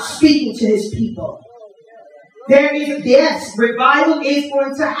 God is speaking to his people. Yes, revival is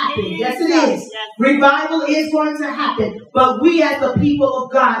going to happen. Yes, it is. Revival is going to happen. But we as the people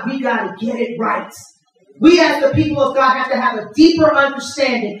of God, we got to get it right. We as the people of God have to have a deeper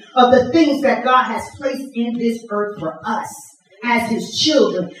understanding of the things that God has placed in this earth for us as his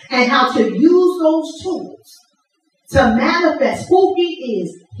children and how to use those tools to manifest who he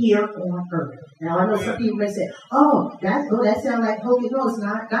is here on earth. Now, I know some people may say, oh, that sounds like Holy Ghost.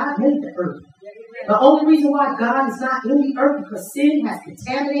 Not God made the earth. The only reason why God is not in the earth because sin has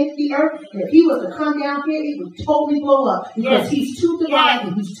contaminated the earth. And if he was to come down here, it would totally blow up because he's too divine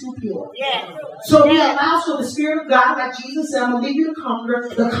and he's too pure. So he allows for the Spirit of God, like Jesus said, I'm going to leave you the Comforter.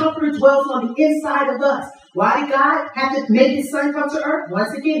 The Comforter dwells on the inside of us. Why did God have to make his son come to earth?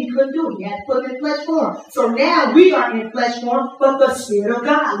 Once again, he couldn't do it. He had to put him in flesh form. So now we are in flesh form, but the Spirit of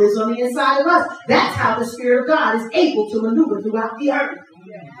God lives on the inside of us. That's how the Spirit of God is able to maneuver throughout the earth.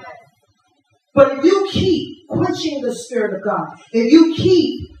 But if you keep quenching the Spirit of God, if you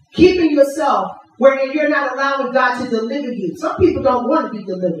keep keeping yourself where you're not allowing God to deliver you, some people don't want to be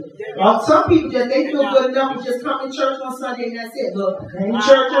delivered. Some people just, they feel good enough to just come to church on Sunday and that's it. Look, I came to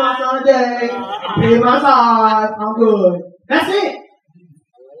church on Sunday, I pay my tithe, I'm good. That's it.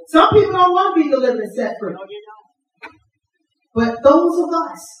 Some people don't want to be delivered and set free. But those of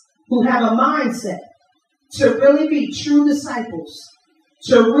us who have a mindset to really be true disciples,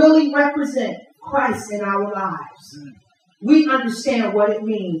 to really represent Christ in our lives, we understand what it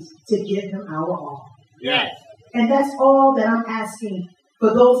means to give him our all. Yes. And that's all that I'm asking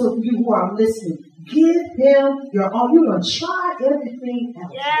for those of you who are listening. Give him your all. You're going to try everything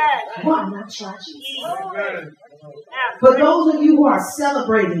else. Yes. Why not try Jesus? For those of you who are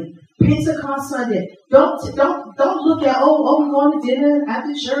celebrating Pentecost Sunday, don't look at, we're going to dinner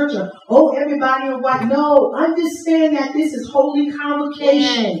after church, or, everybody in white. No, understand that this is holy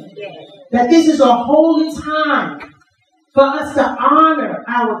convocation. Yes. That this is a holy time for us to honor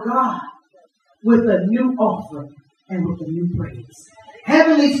our God with a new offering and with a new praise.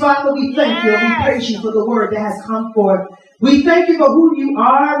 Heavenly Father, we thank you and we praise you for the word that has come forth. We thank you for who you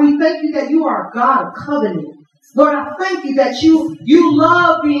are. We thank you that you are a God of covenant. Lord, I thank you that you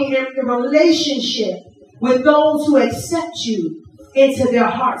love being in a relationship with those who accept you into their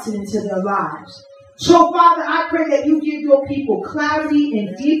hearts and into their lives. So, Father, I pray that you give your people clarity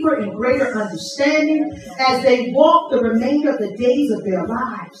and deeper and greater understanding as they walk the remainder of the days of their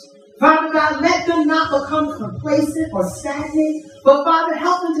lives. Father God, let them not become complacent or stagnant, but Father,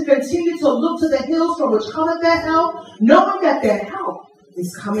 help them to continue to look to the hills from which cometh their help, knowing that their help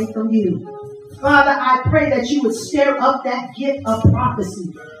is coming from you. Father, I pray that you would stir up that gift of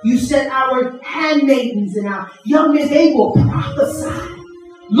prophecy. You said our handmaidens and our young men, they will prophesy.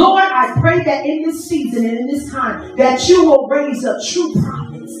 Lord, I pray that in this season and in this time, that you will raise up true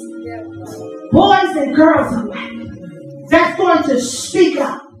prophets, boys and girls alike, that's going to speak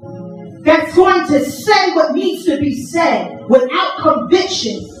up, that's going to say what needs to be said without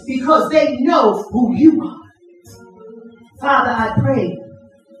conviction because they know who you are. Father, I pray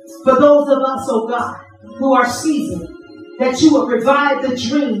for those of us, oh God, who are seasoned, that you would revive the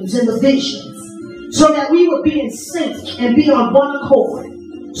dreams and the visions so that we would be in sync and be on one accord.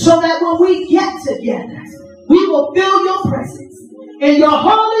 So that when we get together, we will feel your presence. And your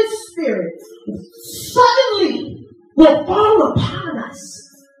Holy Spirit suddenly will fall upon us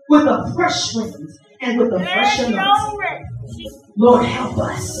with a fresh wind and with a fresh anointing. Lord, help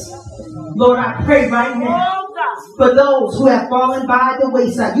us. Lord, I pray right now for those who have fallen by the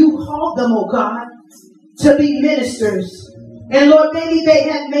wayside. You called them, oh God, to be ministers. And Lord, maybe they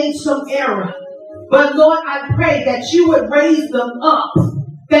had made some error. But Lord, I pray that you would raise them up,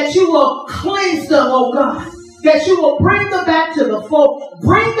 That you will cleanse them, oh God. That you will bring them back to the fold.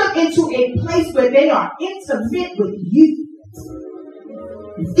 Bring them into a place where they are intimate with you.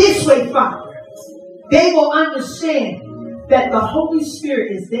 This way, Father, they will understand that the Holy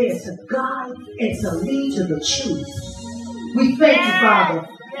Spirit is there to guide and to lead to the truth. We thank you, Father,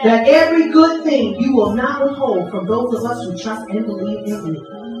 that every good thing you will not withhold from those of us who trust and believe in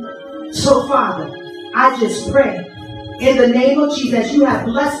you. So, Father, I just pray in the name of Jesus, you have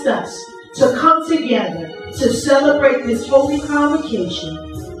blessed us to come together to celebrate this holy convocation,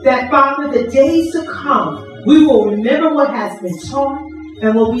 that, Father, the days to come, we will remember what has been taught,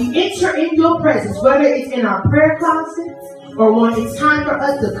 and when we enter in your presence, whether it's in our prayer closets or when it's time for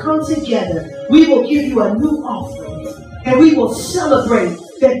us to come together, we will give you a new offering, and we will celebrate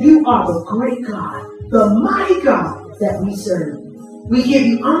that you are the great God, the mighty God that we serve. We give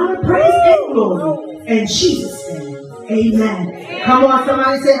you honor, praise, and glory in Jesus' name. Amen. Come on,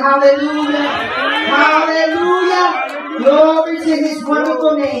 somebody say hallelujah. Hallelujah. Glory to his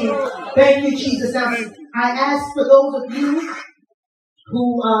wonderful name. Thank you, Jesus. Now, I ask for those of you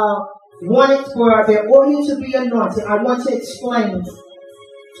who wanted for their oil to be anointed, I want to explain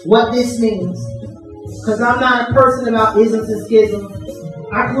what this means. Because I'm not a person about isms and schisms.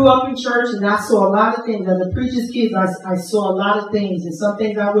 I grew up in church and I saw a lot of things. As a preacher's kid, I saw a lot of things. And some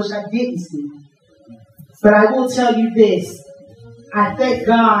things I wish I didn't see. But I will tell you this. I thank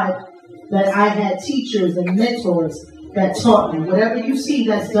God that I had teachers and mentors that taught me. Whatever you see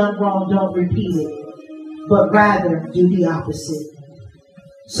that's done wrong, don't repeat it. But rather, do the opposite.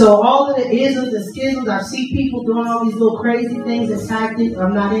 So all of the isms and schisms, I see people doing all these little crazy things and tactics.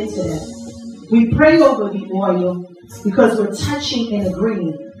 I'm not into that. We pray over the oil because we're touching and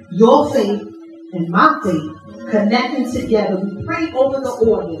agreeing. Your faith and my faith connecting together. We pray over the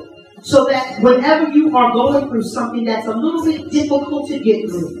oil so that whenever you are going through something that's a little bit difficult to get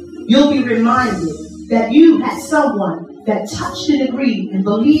through, you'll be reminded that you had someone that touched and agreed and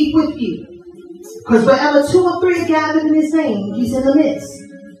believed with you. Because wherever 2 or 3 are gathered in his name, he's in the midst.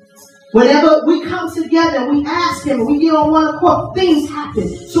 Whenever we come together, we ask him, we get on one accord, things happen.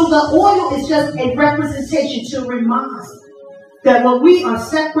 So the oil is just a representation to remind that when we are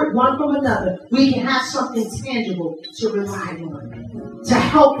separate one from another, we can have something tangible to rely on, to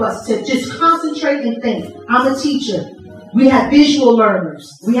help us to just concentrate and think. I'm a teacher. We have visual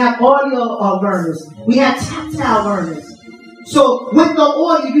learners. We have audio learners. We have tactile learners. So with the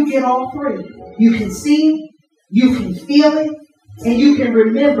oil, you get all 3. You can see it, you can feel it, and you can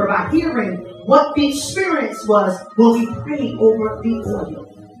remember by hearing what the experience was when we prayed over the oil.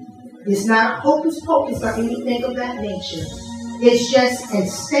 It's not a hocus pocus or anything of that nature. It's just a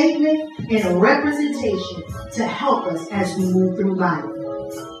statement and a representation to help us as we move through life.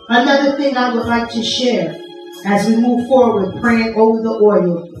 Another thing I would like to share as we move forward praying over the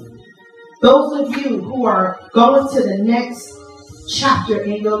oil. Those of you who are going to the next chapter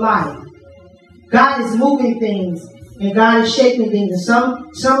in your life, God is moving things and God is shaping things.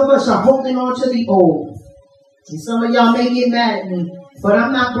 And some of us are holding on to the old. And some of y'all may get mad at me, but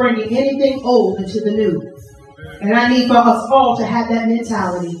I'm not bringing anything old into the new. And I need for us all to have that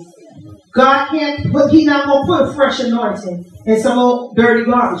mentality. God can't put, he's not going to put a fresh anointing in some old dirty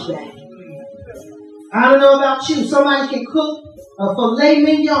garbage bag. I don't know about you. Somebody can cook a filet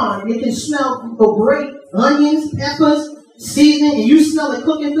mignon and it can smell great. Onions, peppers, seasoning, and you smell it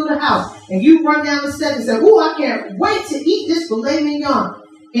cooking through the house. And you run down the steps and say, "Ooh, I can't wait to eat this filet mignon."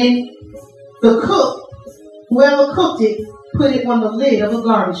 And the cook, whoever cooked it, put it on the lid of a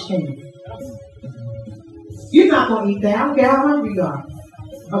garbage can. You're not going to eat that. I don't care how hungry you are.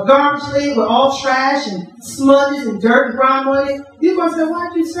 A garbage lid with all trash and smudges and dirt and grime on it. You're going to say,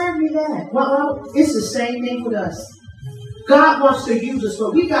 "Why'd you serve me that?" Well, it's the same thing with us. God wants to use us,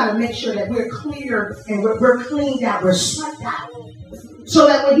 but we got to make sure that we're clear and we're cleaned out, we're swept out. So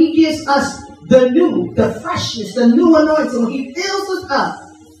that when he gives us the new, the freshness, the new anointing, when he fills us up,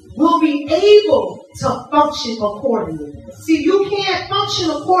 we'll be able to function accordingly. See, you can't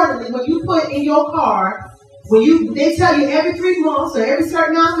function accordingly when you put in your car, they tell you every 3 months or every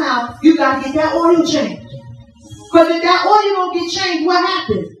certain amount now, you got to get that oil changed. Because if that oil don't get changed, what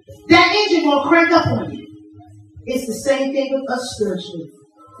happens? That engine will crank up on you. It's the same thing with us spiritually.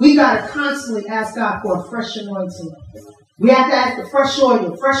 We got to constantly ask God for a fresh anointing. We have to ask for fresh oil,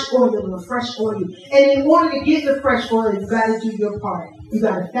 and fresh oil. And in order to get the fresh oil, you got to do your part. You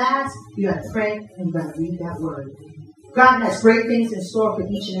got to fast, you got to pray, and you got to read that word. God has great things in store for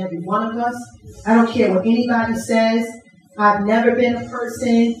each and every one of us. I don't care what anybody says. I've never been a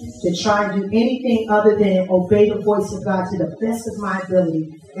person to try and do anything other than obey the voice of God to the best of my ability.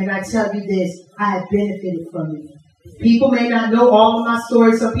 And I tell you this, I have benefited from it. People may not know all of my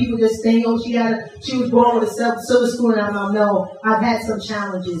stories. Some people just think, oh, she was born with a silver spoon. And I don't know. I've had some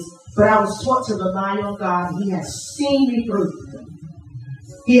challenges, but I was taught to rely on God. He has seen me through.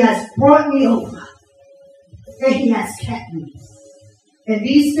 He has brought me over, and He has kept me. And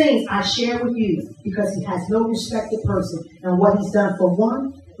these things I share with you because He has no respected person. And what He's done for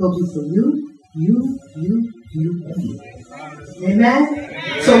one, He'll do for you, and you. Amen?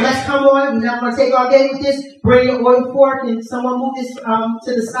 So let's come on. We're not going to take all day with this. Bring your oil fork. And someone move this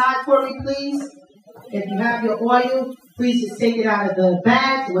to the side for me, please. If you have your oil, please just take it out of the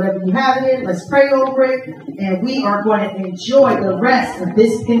bag, whatever you have it in. Let's pray over it. And we are going to enjoy the rest of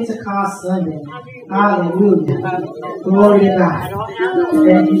this Pentecost Sunday. Hallelujah. Glory to God.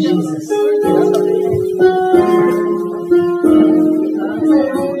 Thank you, Jesus.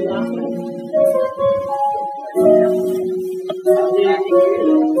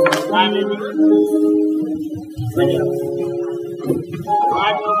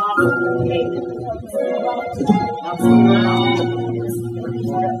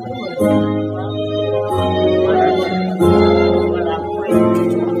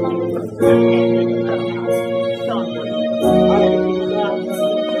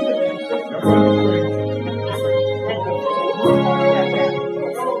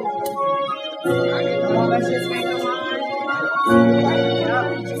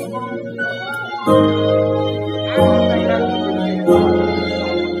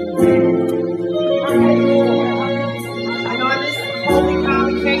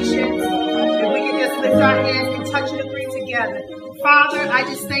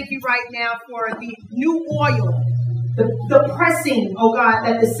 For the new oil, the pressing, oh God,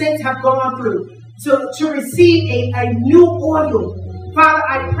 that the saints have gone through to receive a new oil. Father,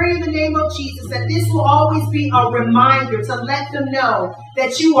 I pray in the name of Jesus that this will always be a reminder to let them know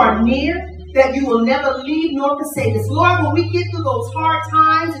that you are near, that you will never leave nor forsake us. Lord, when we get through those hard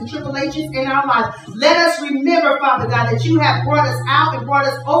times and tribulations in our lives, let us remember, Father God, that you have brought us out and brought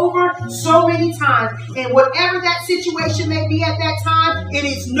us over so many times. And whatever that situation may be at that time, it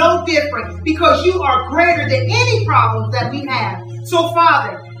is no different because you are greater than any problems that we have. So,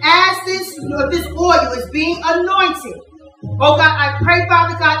 Father, as this oil is being anointed, oh God, I pray,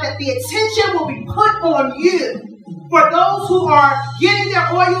 Father God, that the attention will be put on you. For those who are getting their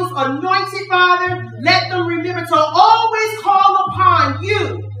oils anointed, Father, let them remember to always call upon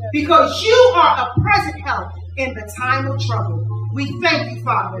you because you are a present help in the time of trouble. We thank you,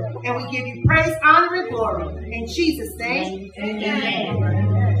 Father, and we give you praise, honor, and glory. In Jesus' name, amen.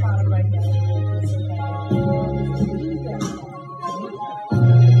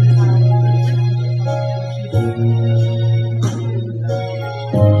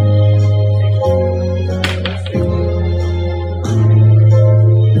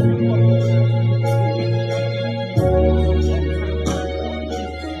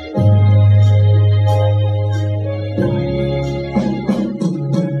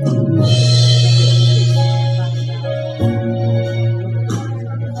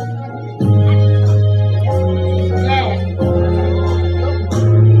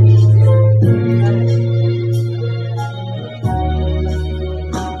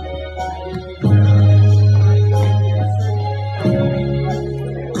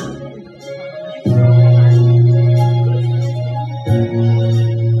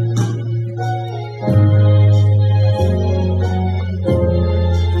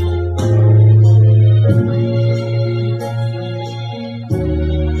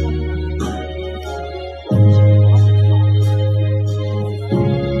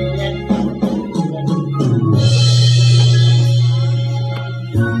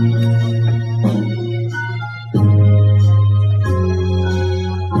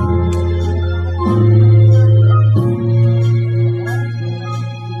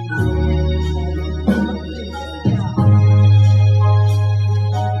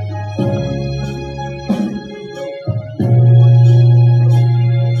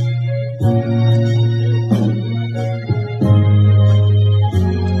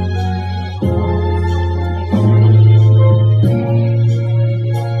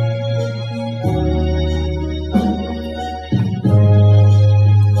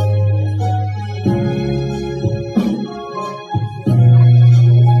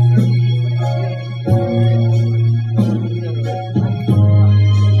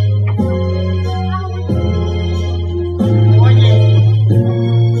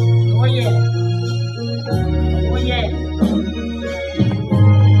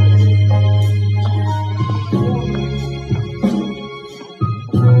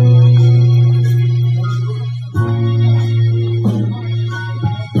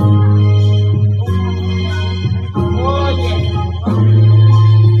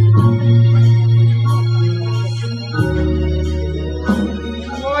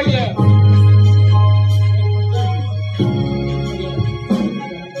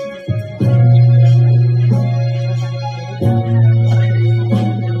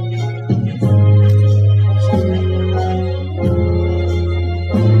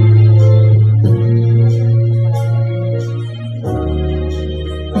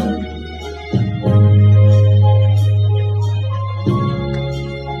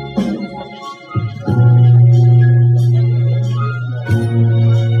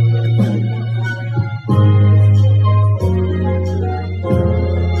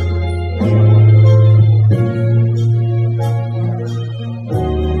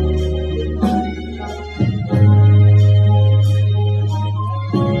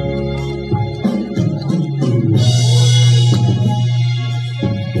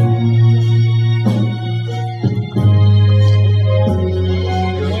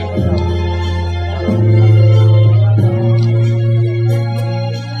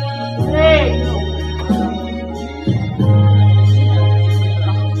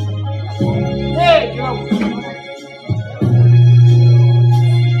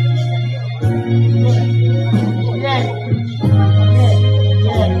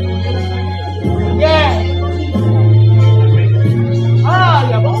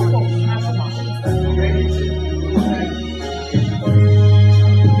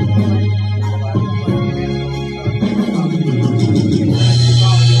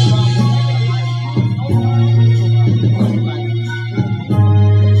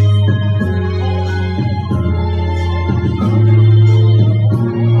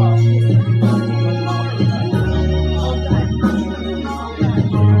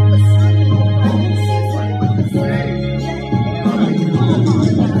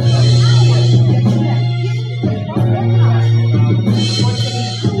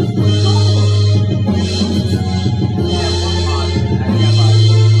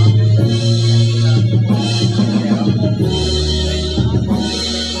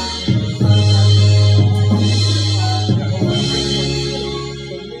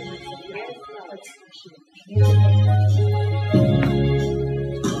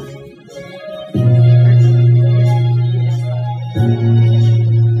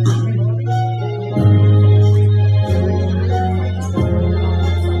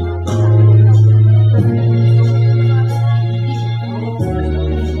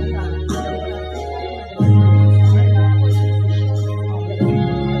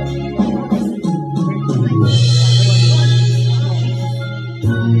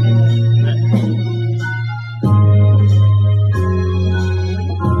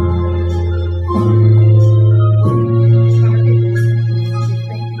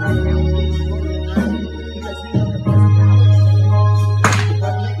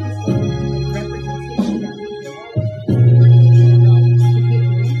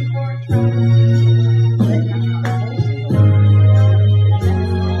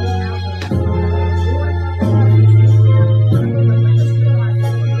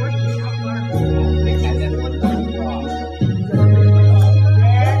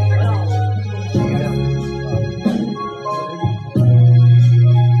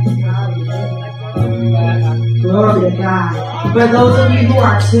 to God. For those of you who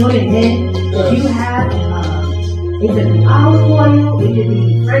are tuning in, if you have it could be olive oil, it could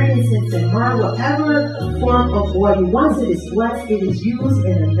be frankincense and myrrh, whatever form of oil. Once it is blessed, it is used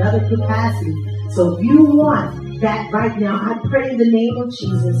in another capacity. So if you want that right now, I pray in the name of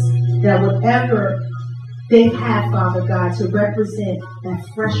Jesus that whatever they have, Father God, to represent that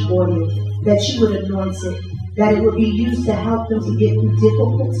fresh oil, that you would anoint it, that it would be used to help them to get through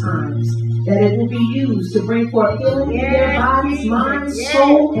difficult times, that it will be used to bring forth healing in their bodies, minds,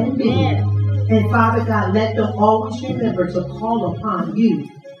 soul, and being. And Father God, let them always remember to call upon you,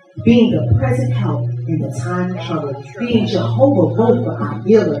 being the present help in the time of trouble, being Jehovah Rapha, our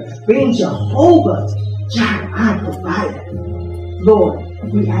healer, being Jehovah Jireh, our provider. Lord,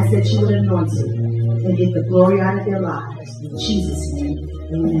 we ask that you would anoint it and get the glory out of their lives. In Jesus' name,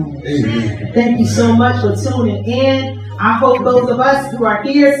 amen. Amen. Thank you so much for tuning in. I hope those of us who are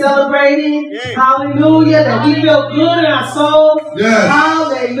here celebrating, hallelujah, that we feel good in our souls. Yes.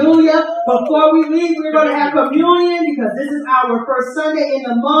 Hallelujah. Before we leave, we're going to have communion because this is our first Sunday in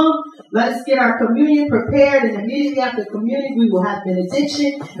the month. Let's get our communion prepared, and immediately after communion, we will have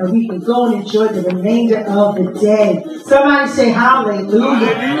benediction, and we can go and enjoy the remainder of the day. Somebody say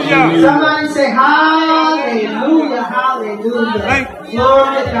hallelujah. Hallelujah. Somebody say hallelujah. Hallelujah.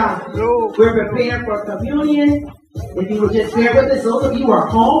 Glory to God. We're prepared for communion. If you would just bear with us, those of you who are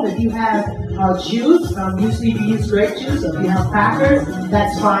home, if you have juice, usually we use grape juice. If you have crackers,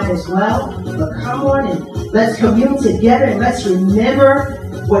 that's fine as well. But come on and let's commune together and let's remember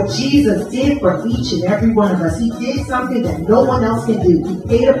what Jesus did for each and every one of us. He did something that no one else can do. He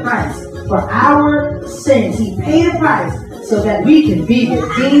paid a price for our sins. He paid a price so that we can be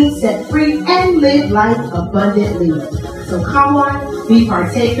redeemed, set free, and live life abundantly. So come on, be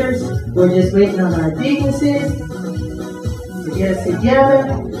partakers. We're just waiting on our deaconesses to get us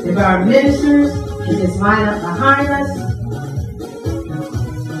together. If our ministers can just line up behind us.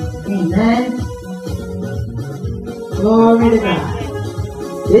 Amen. Glory to God.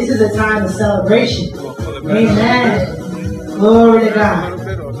 This is a time of celebration. Amen. Glory to God.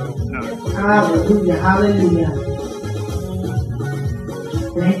 Hallelujah. Hallelujah.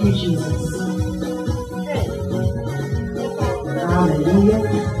 Thank you, Jesus. Hallelujah.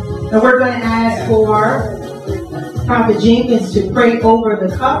 And we're going to ask for Prophet Jenkins to pray over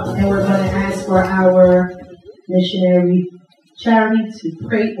the cup, and we're going to ask for our missionary Charity to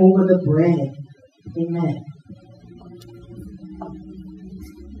pray over the bread. Amen.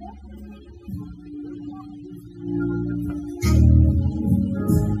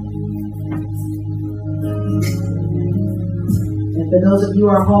 And for those of you who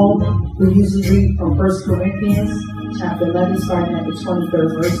are home, we usually read from 1 Corinthians chapter 11, starting at the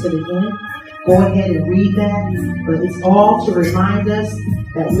 23rd verse to the end. Go ahead and read that. But it's all to remind us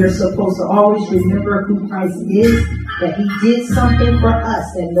that we're supposed to always remember who Christ is, that he did something for us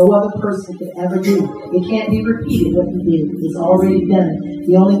that no other person could ever do. It can't be repeated what he did. It's already done.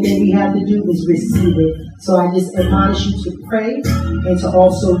 The only thing we have to do is receive it. So I just admonish you to pray and to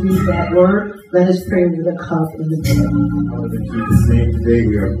also read that word. Let us pray with the cup and the bread. Father, in Jesus' name, today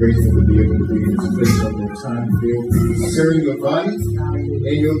we are grateful to be able to be in this place one more time to be able to serve your body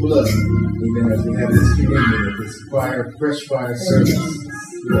and your blood. Even as we have this communion of this fire, fresh fire service.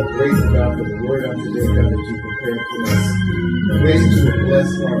 We are grateful, God, for the word on today, God, that you prepared for us. We pray that you will bless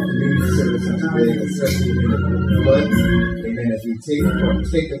our community service on today, especially in the blood. Amen. As we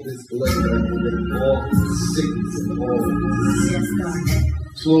partake of this blood, God, we bring all sickness and all disease.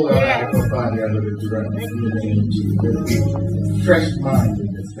 Flow out of our body, out of the drum, in the name of Jesus. Fresh mind in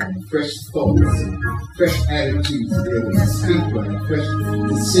this time, fresh thoughts, fresh attitudes to be able to speak right, fresh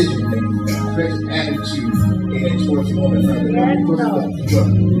decision making, fresh attitude towards one another. And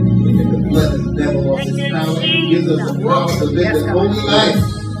the blood of the devil off his power gives us the power to live the holy life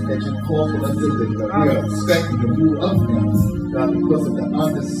that you call for us to live. But we are expecting to move up now, God, because of the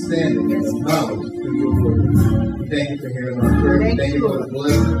understanding and the knowledge through your word. Thank you for hearing our prayer. Thank you for the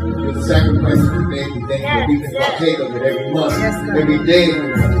blood, for the sacrifices you made. We thank you that we can partake of it every month, every day of the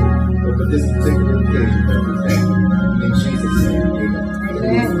month. But for this particular occasion, that we thank you. In Jesus' name,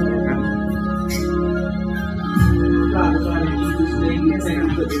 amen. Father God, in Jesus' name, we thank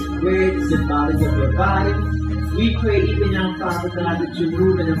you for this bread, symbolic of your body. We pray even now, Father God, that you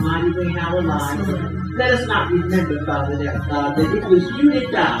move in a mighty way in our lives. Let us not remember, Father, that it was you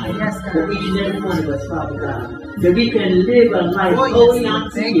that died for each and every one of us, Father God, that we can live a life holy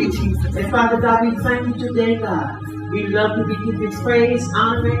unto you. And Father God, we thank you today, God. We love you, we give you praise,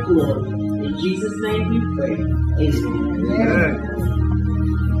 honor, and glory. In Jesus' name we pray. Amen.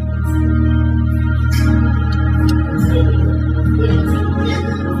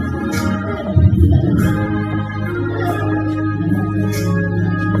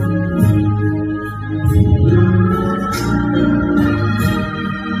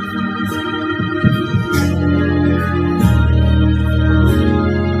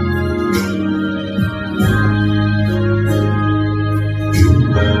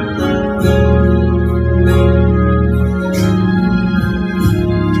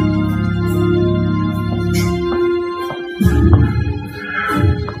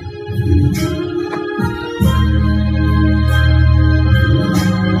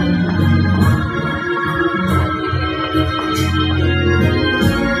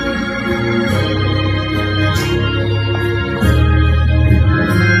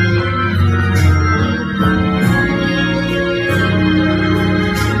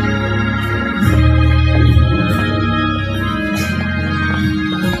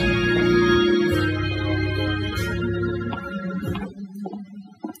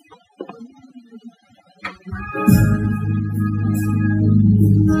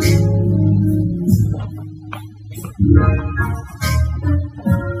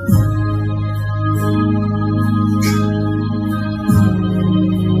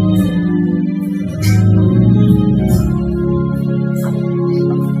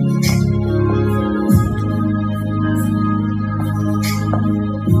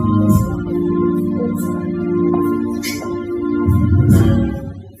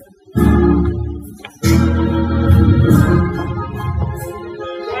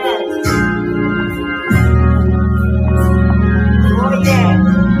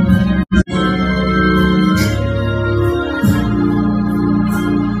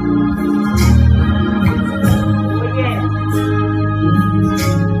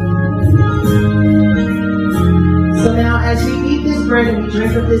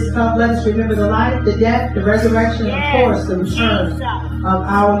 this cup, let us remember the life, the death, the resurrection, and of course the return of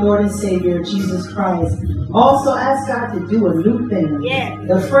our Lord and Savior, Jesus Christ. Also ask God to do a new thing.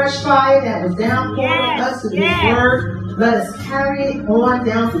 The fresh fire that was downpoured on us through His Word, let us carry it on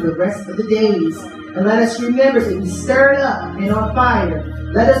down through the rest of the days. And let us remember to be stirred up and on fire.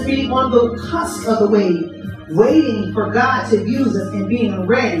 Let us be on the cusp of the wave, waiting for God to use us and being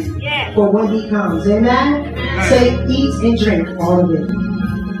ready for when He comes. Amen? Say, eat and drink all of it.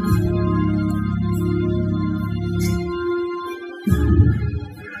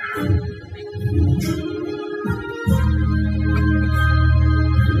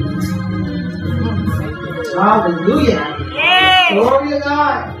 Hallelujah. Glory to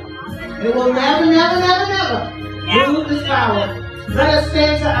God. It will never, never, never, never lose its power. Let us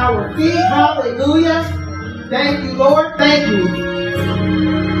stand to our feet. Hallelujah. Thank you, Lord. Thank you.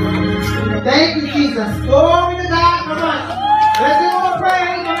 Thank you, Jesus. Glory to God. Come on. Let's give Him a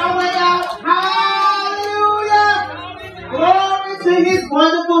praise on our way out. Hallelujah. Glory to His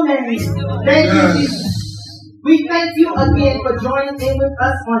wonderful name. Thank you, Jesus. We thank you again for joining in with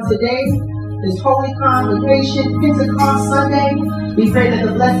us on today, this Holy Convocation Pentecost Sunday. We pray that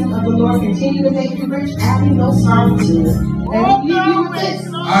the blessing of the Lord continue to make you rich, adding no sorrow to it. And we leave you with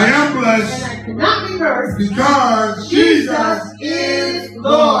this. I am blessed. And I cannot be cursed Because Jesus is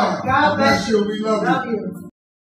Lord. God bless you. We love you.